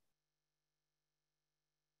 Vijay.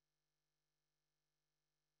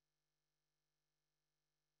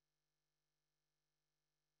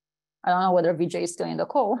 I don't know whether Vijay is still in the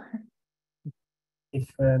call. If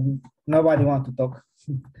nobody wants to talk.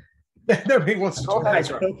 Nobody wants to talk.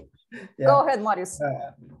 Yeah. Go ahead, Marius.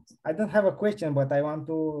 I don't have a question, but I want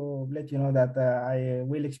to let you know that I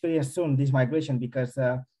will experience soon this migration because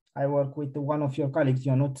I work with one of your colleagues,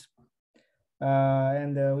 Ionut,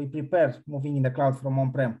 and we prepare moving in the cloud from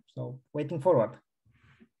on-prem. So waiting forward.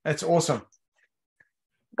 That's awesome.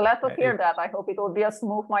 Glad to hear that. I hope it will be a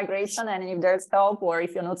smooth migration. And if there's help or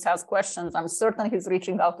if Ionut has questions, I'm certain he's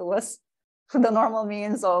reaching out to us through the normal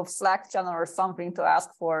means of Slack channel or something to ask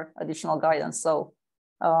for additional guidance. So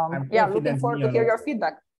yeah, looking forward to hear your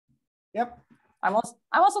feedback. Yep. I'm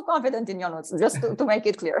also confident in Ionut, just to make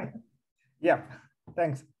it clear. Yeah,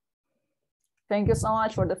 thanks. Thank you so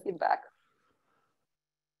much for the feedback.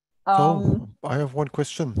 So I have one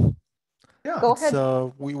question. Yeah. Go ahead.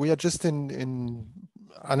 We are just in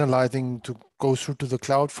analyzing to go through to the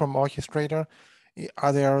cloud from Orchestrator.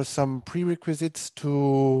 Are there some prerequisites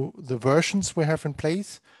to the versions we have in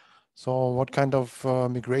place? So what kind of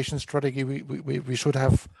migration strategy we should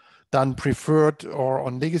have done preferred or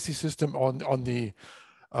on legacy system on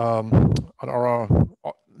our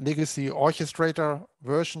legacy Orchestrator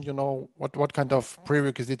version? What kind of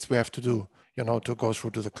prerequisites we have to do, to go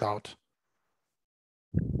through to the cloud?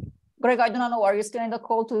 Greg, I do not know. Are you still in the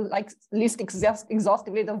call to list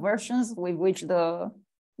exhaustively the versions with which the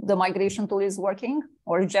migration tool is working,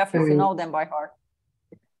 or Jeff, if you know them by heart?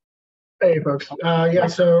 Hey, folks. Yeah,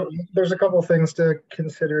 so there's a couple things to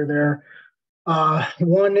consider there.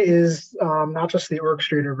 One is not just the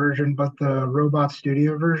Orchestrator version, but the Robot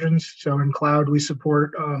Studio versions. So in cloud, we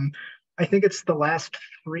support, I think it's the last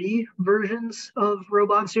 3 versions of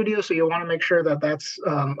Robot Studio. So you'll want to make sure that that's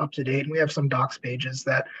up to date. And we have some docs pages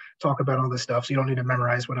that talk about all this stuff, so you don't need to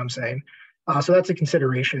memorize what I'm saying. So that's a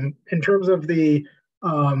consideration. In terms of the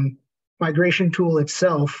migration tool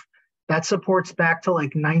itself, that supports back to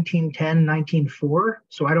like 1910, 1904.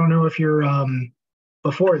 So I don't know if you're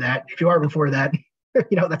before that. If you are before that,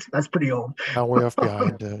 that's pretty old. Now we have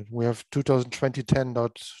behind. We have 2020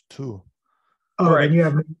 10.2. Oh, right.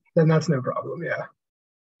 Then that's no problem. Yeah.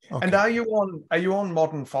 Okay. And are you on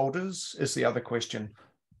modern folders? Is the other question?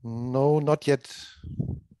 No, not yet.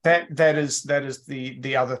 That is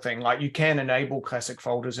the other thing. Like, you can enable classic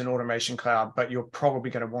folders in Automation Cloud, but you're probably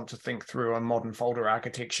going to want to think through a modern folder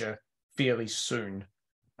architecture fairly soon.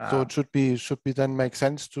 So it should be then make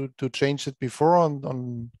sense to change it before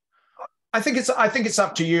on I think it's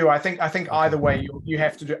up to you. I think either way you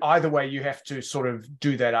have to do you have to sort of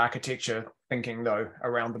do that architecture thinking though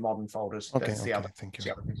around the modern folders. Okay, That's the other. Thank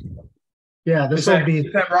you. Yeah, this will be.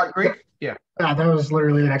 Is that right, Greg? Yeah. That was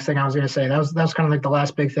literally the next thing I was going to say. That was kind of like the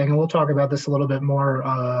last big thing, and we'll talk about this a little bit more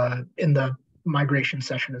in the migration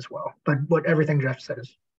session as well. But what everything Jeff said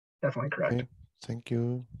is definitely correct. Okay, thank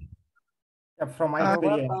you. From my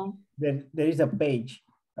experience, there is a page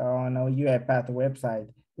on our UiPath website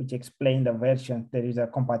which explains the versions. There is a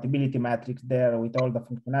compatibility matrix there with all the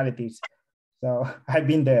functionalities. So I've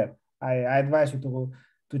been there. I advise you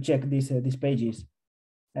to check these pages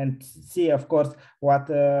and see, of course, what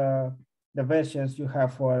the versions you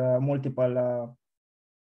have for multiple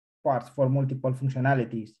parts, for multiple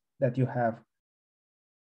functionalities that you have.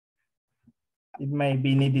 It may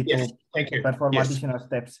be needed to perform additional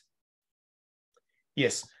steps.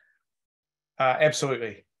 Yes,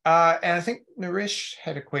 absolutely. And I think Naresh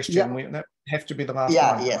had a question. Yeah. That have to be the last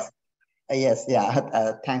one. Yes.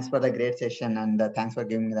 Thanks for the great session and thanks for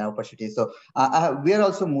giving me the opportunity. So we are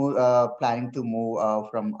also planning to move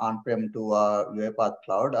from on-prem to UiPath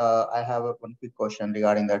Cloud. I have one quick question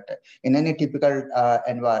regarding that. In any typical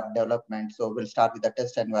development, so we'll start with the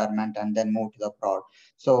test environment and then move to the prod.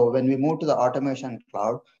 So when we move to the automation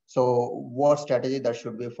cloud, so what strategy that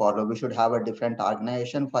should we follow? We should have a different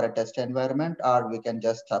organization for a test environment, or we can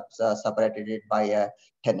just separate it by a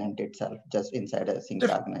tenant itself, just inside a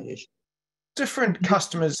single organization. Different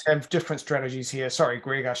customers have different strategies here. Sorry,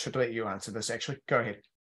 Greg, I should let you answer this actually. Go ahead.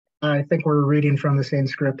 I think we're reading from the same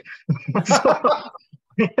script.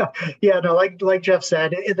 No, like Jeff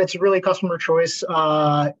said, it's really customer choice.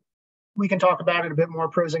 We can talk about it a bit more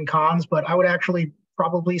pros and cons, but I would actually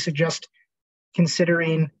probably suggest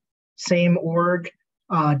considering same org,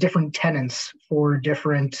 different tenants for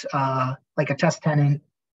different, like a test tenant,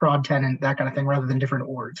 prod tenant, that kind of thing, rather than different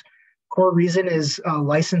orgs. Core reason is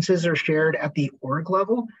licenses are shared at the org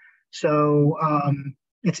level. So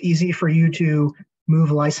it's easy for you to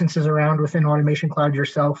move licenses around within Automation Cloud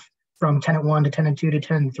yourself from tenant 1 to tenant 2 to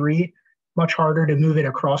tenant 3. Much harder to move it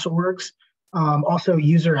across orgs. Also,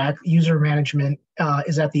 user management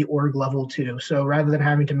is at the org level too. So rather than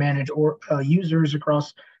having to manage users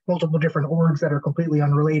across multiple different orgs that are completely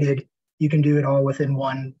unrelated, you can do it all within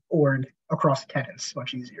one org across tenants,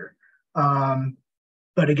 much easier.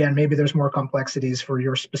 But again, maybe there's more complexities for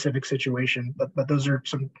your specific situation, but those are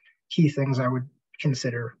some key things I would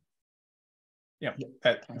consider. Yeah,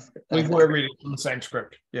 we were reading from the same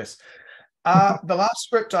script, yes. The last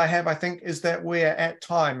script I have, I think, is that we're at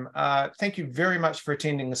time. Thank you very much for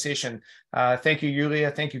attending the session. Thank you,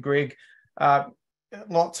 Iulia. Thank you, Greg.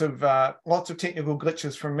 Lots of technical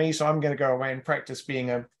glitches from me, so I'm going to go away and practice being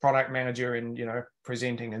a product manager and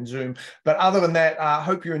presenting in Zoom. But other than that, I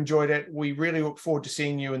hope you enjoyed it. We really look forward to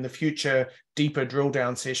seeing you in the future deeper drill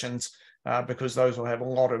down sessions because those will have a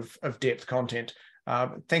lot of depth content.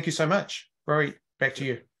 Thank you so much. Rory, back to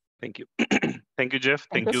you. Thank you. Thank you, Jeff.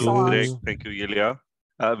 Thank you you, so Greg. much. Thank you, Iulia.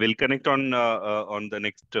 We'll connect on the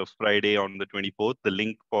next Friday on the 24th. The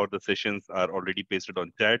link for the sessions are already pasted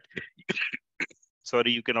on chat.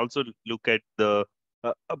 Sorry, you can also look at the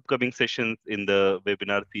upcoming sessions in the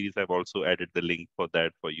webinar series. I've also added the link for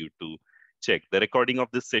that for you to check. The recording of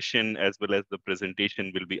this session as well as the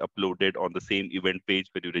presentation will be uploaded on the same event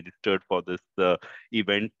page where you registered for this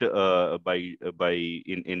event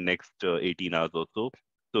in next 18 hours or so.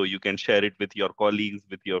 So you can share it with your colleagues,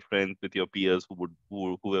 with your friends, with your peers,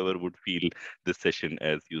 whoever would feel this session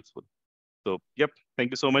as useful. So, yep,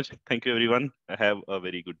 thank you so much. Thank you, everyone. Have a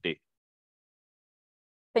very good day.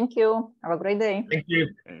 Thank you. Have a great day. Thank you.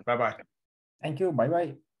 Bye-bye. Thank you.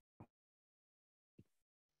 Bye-bye.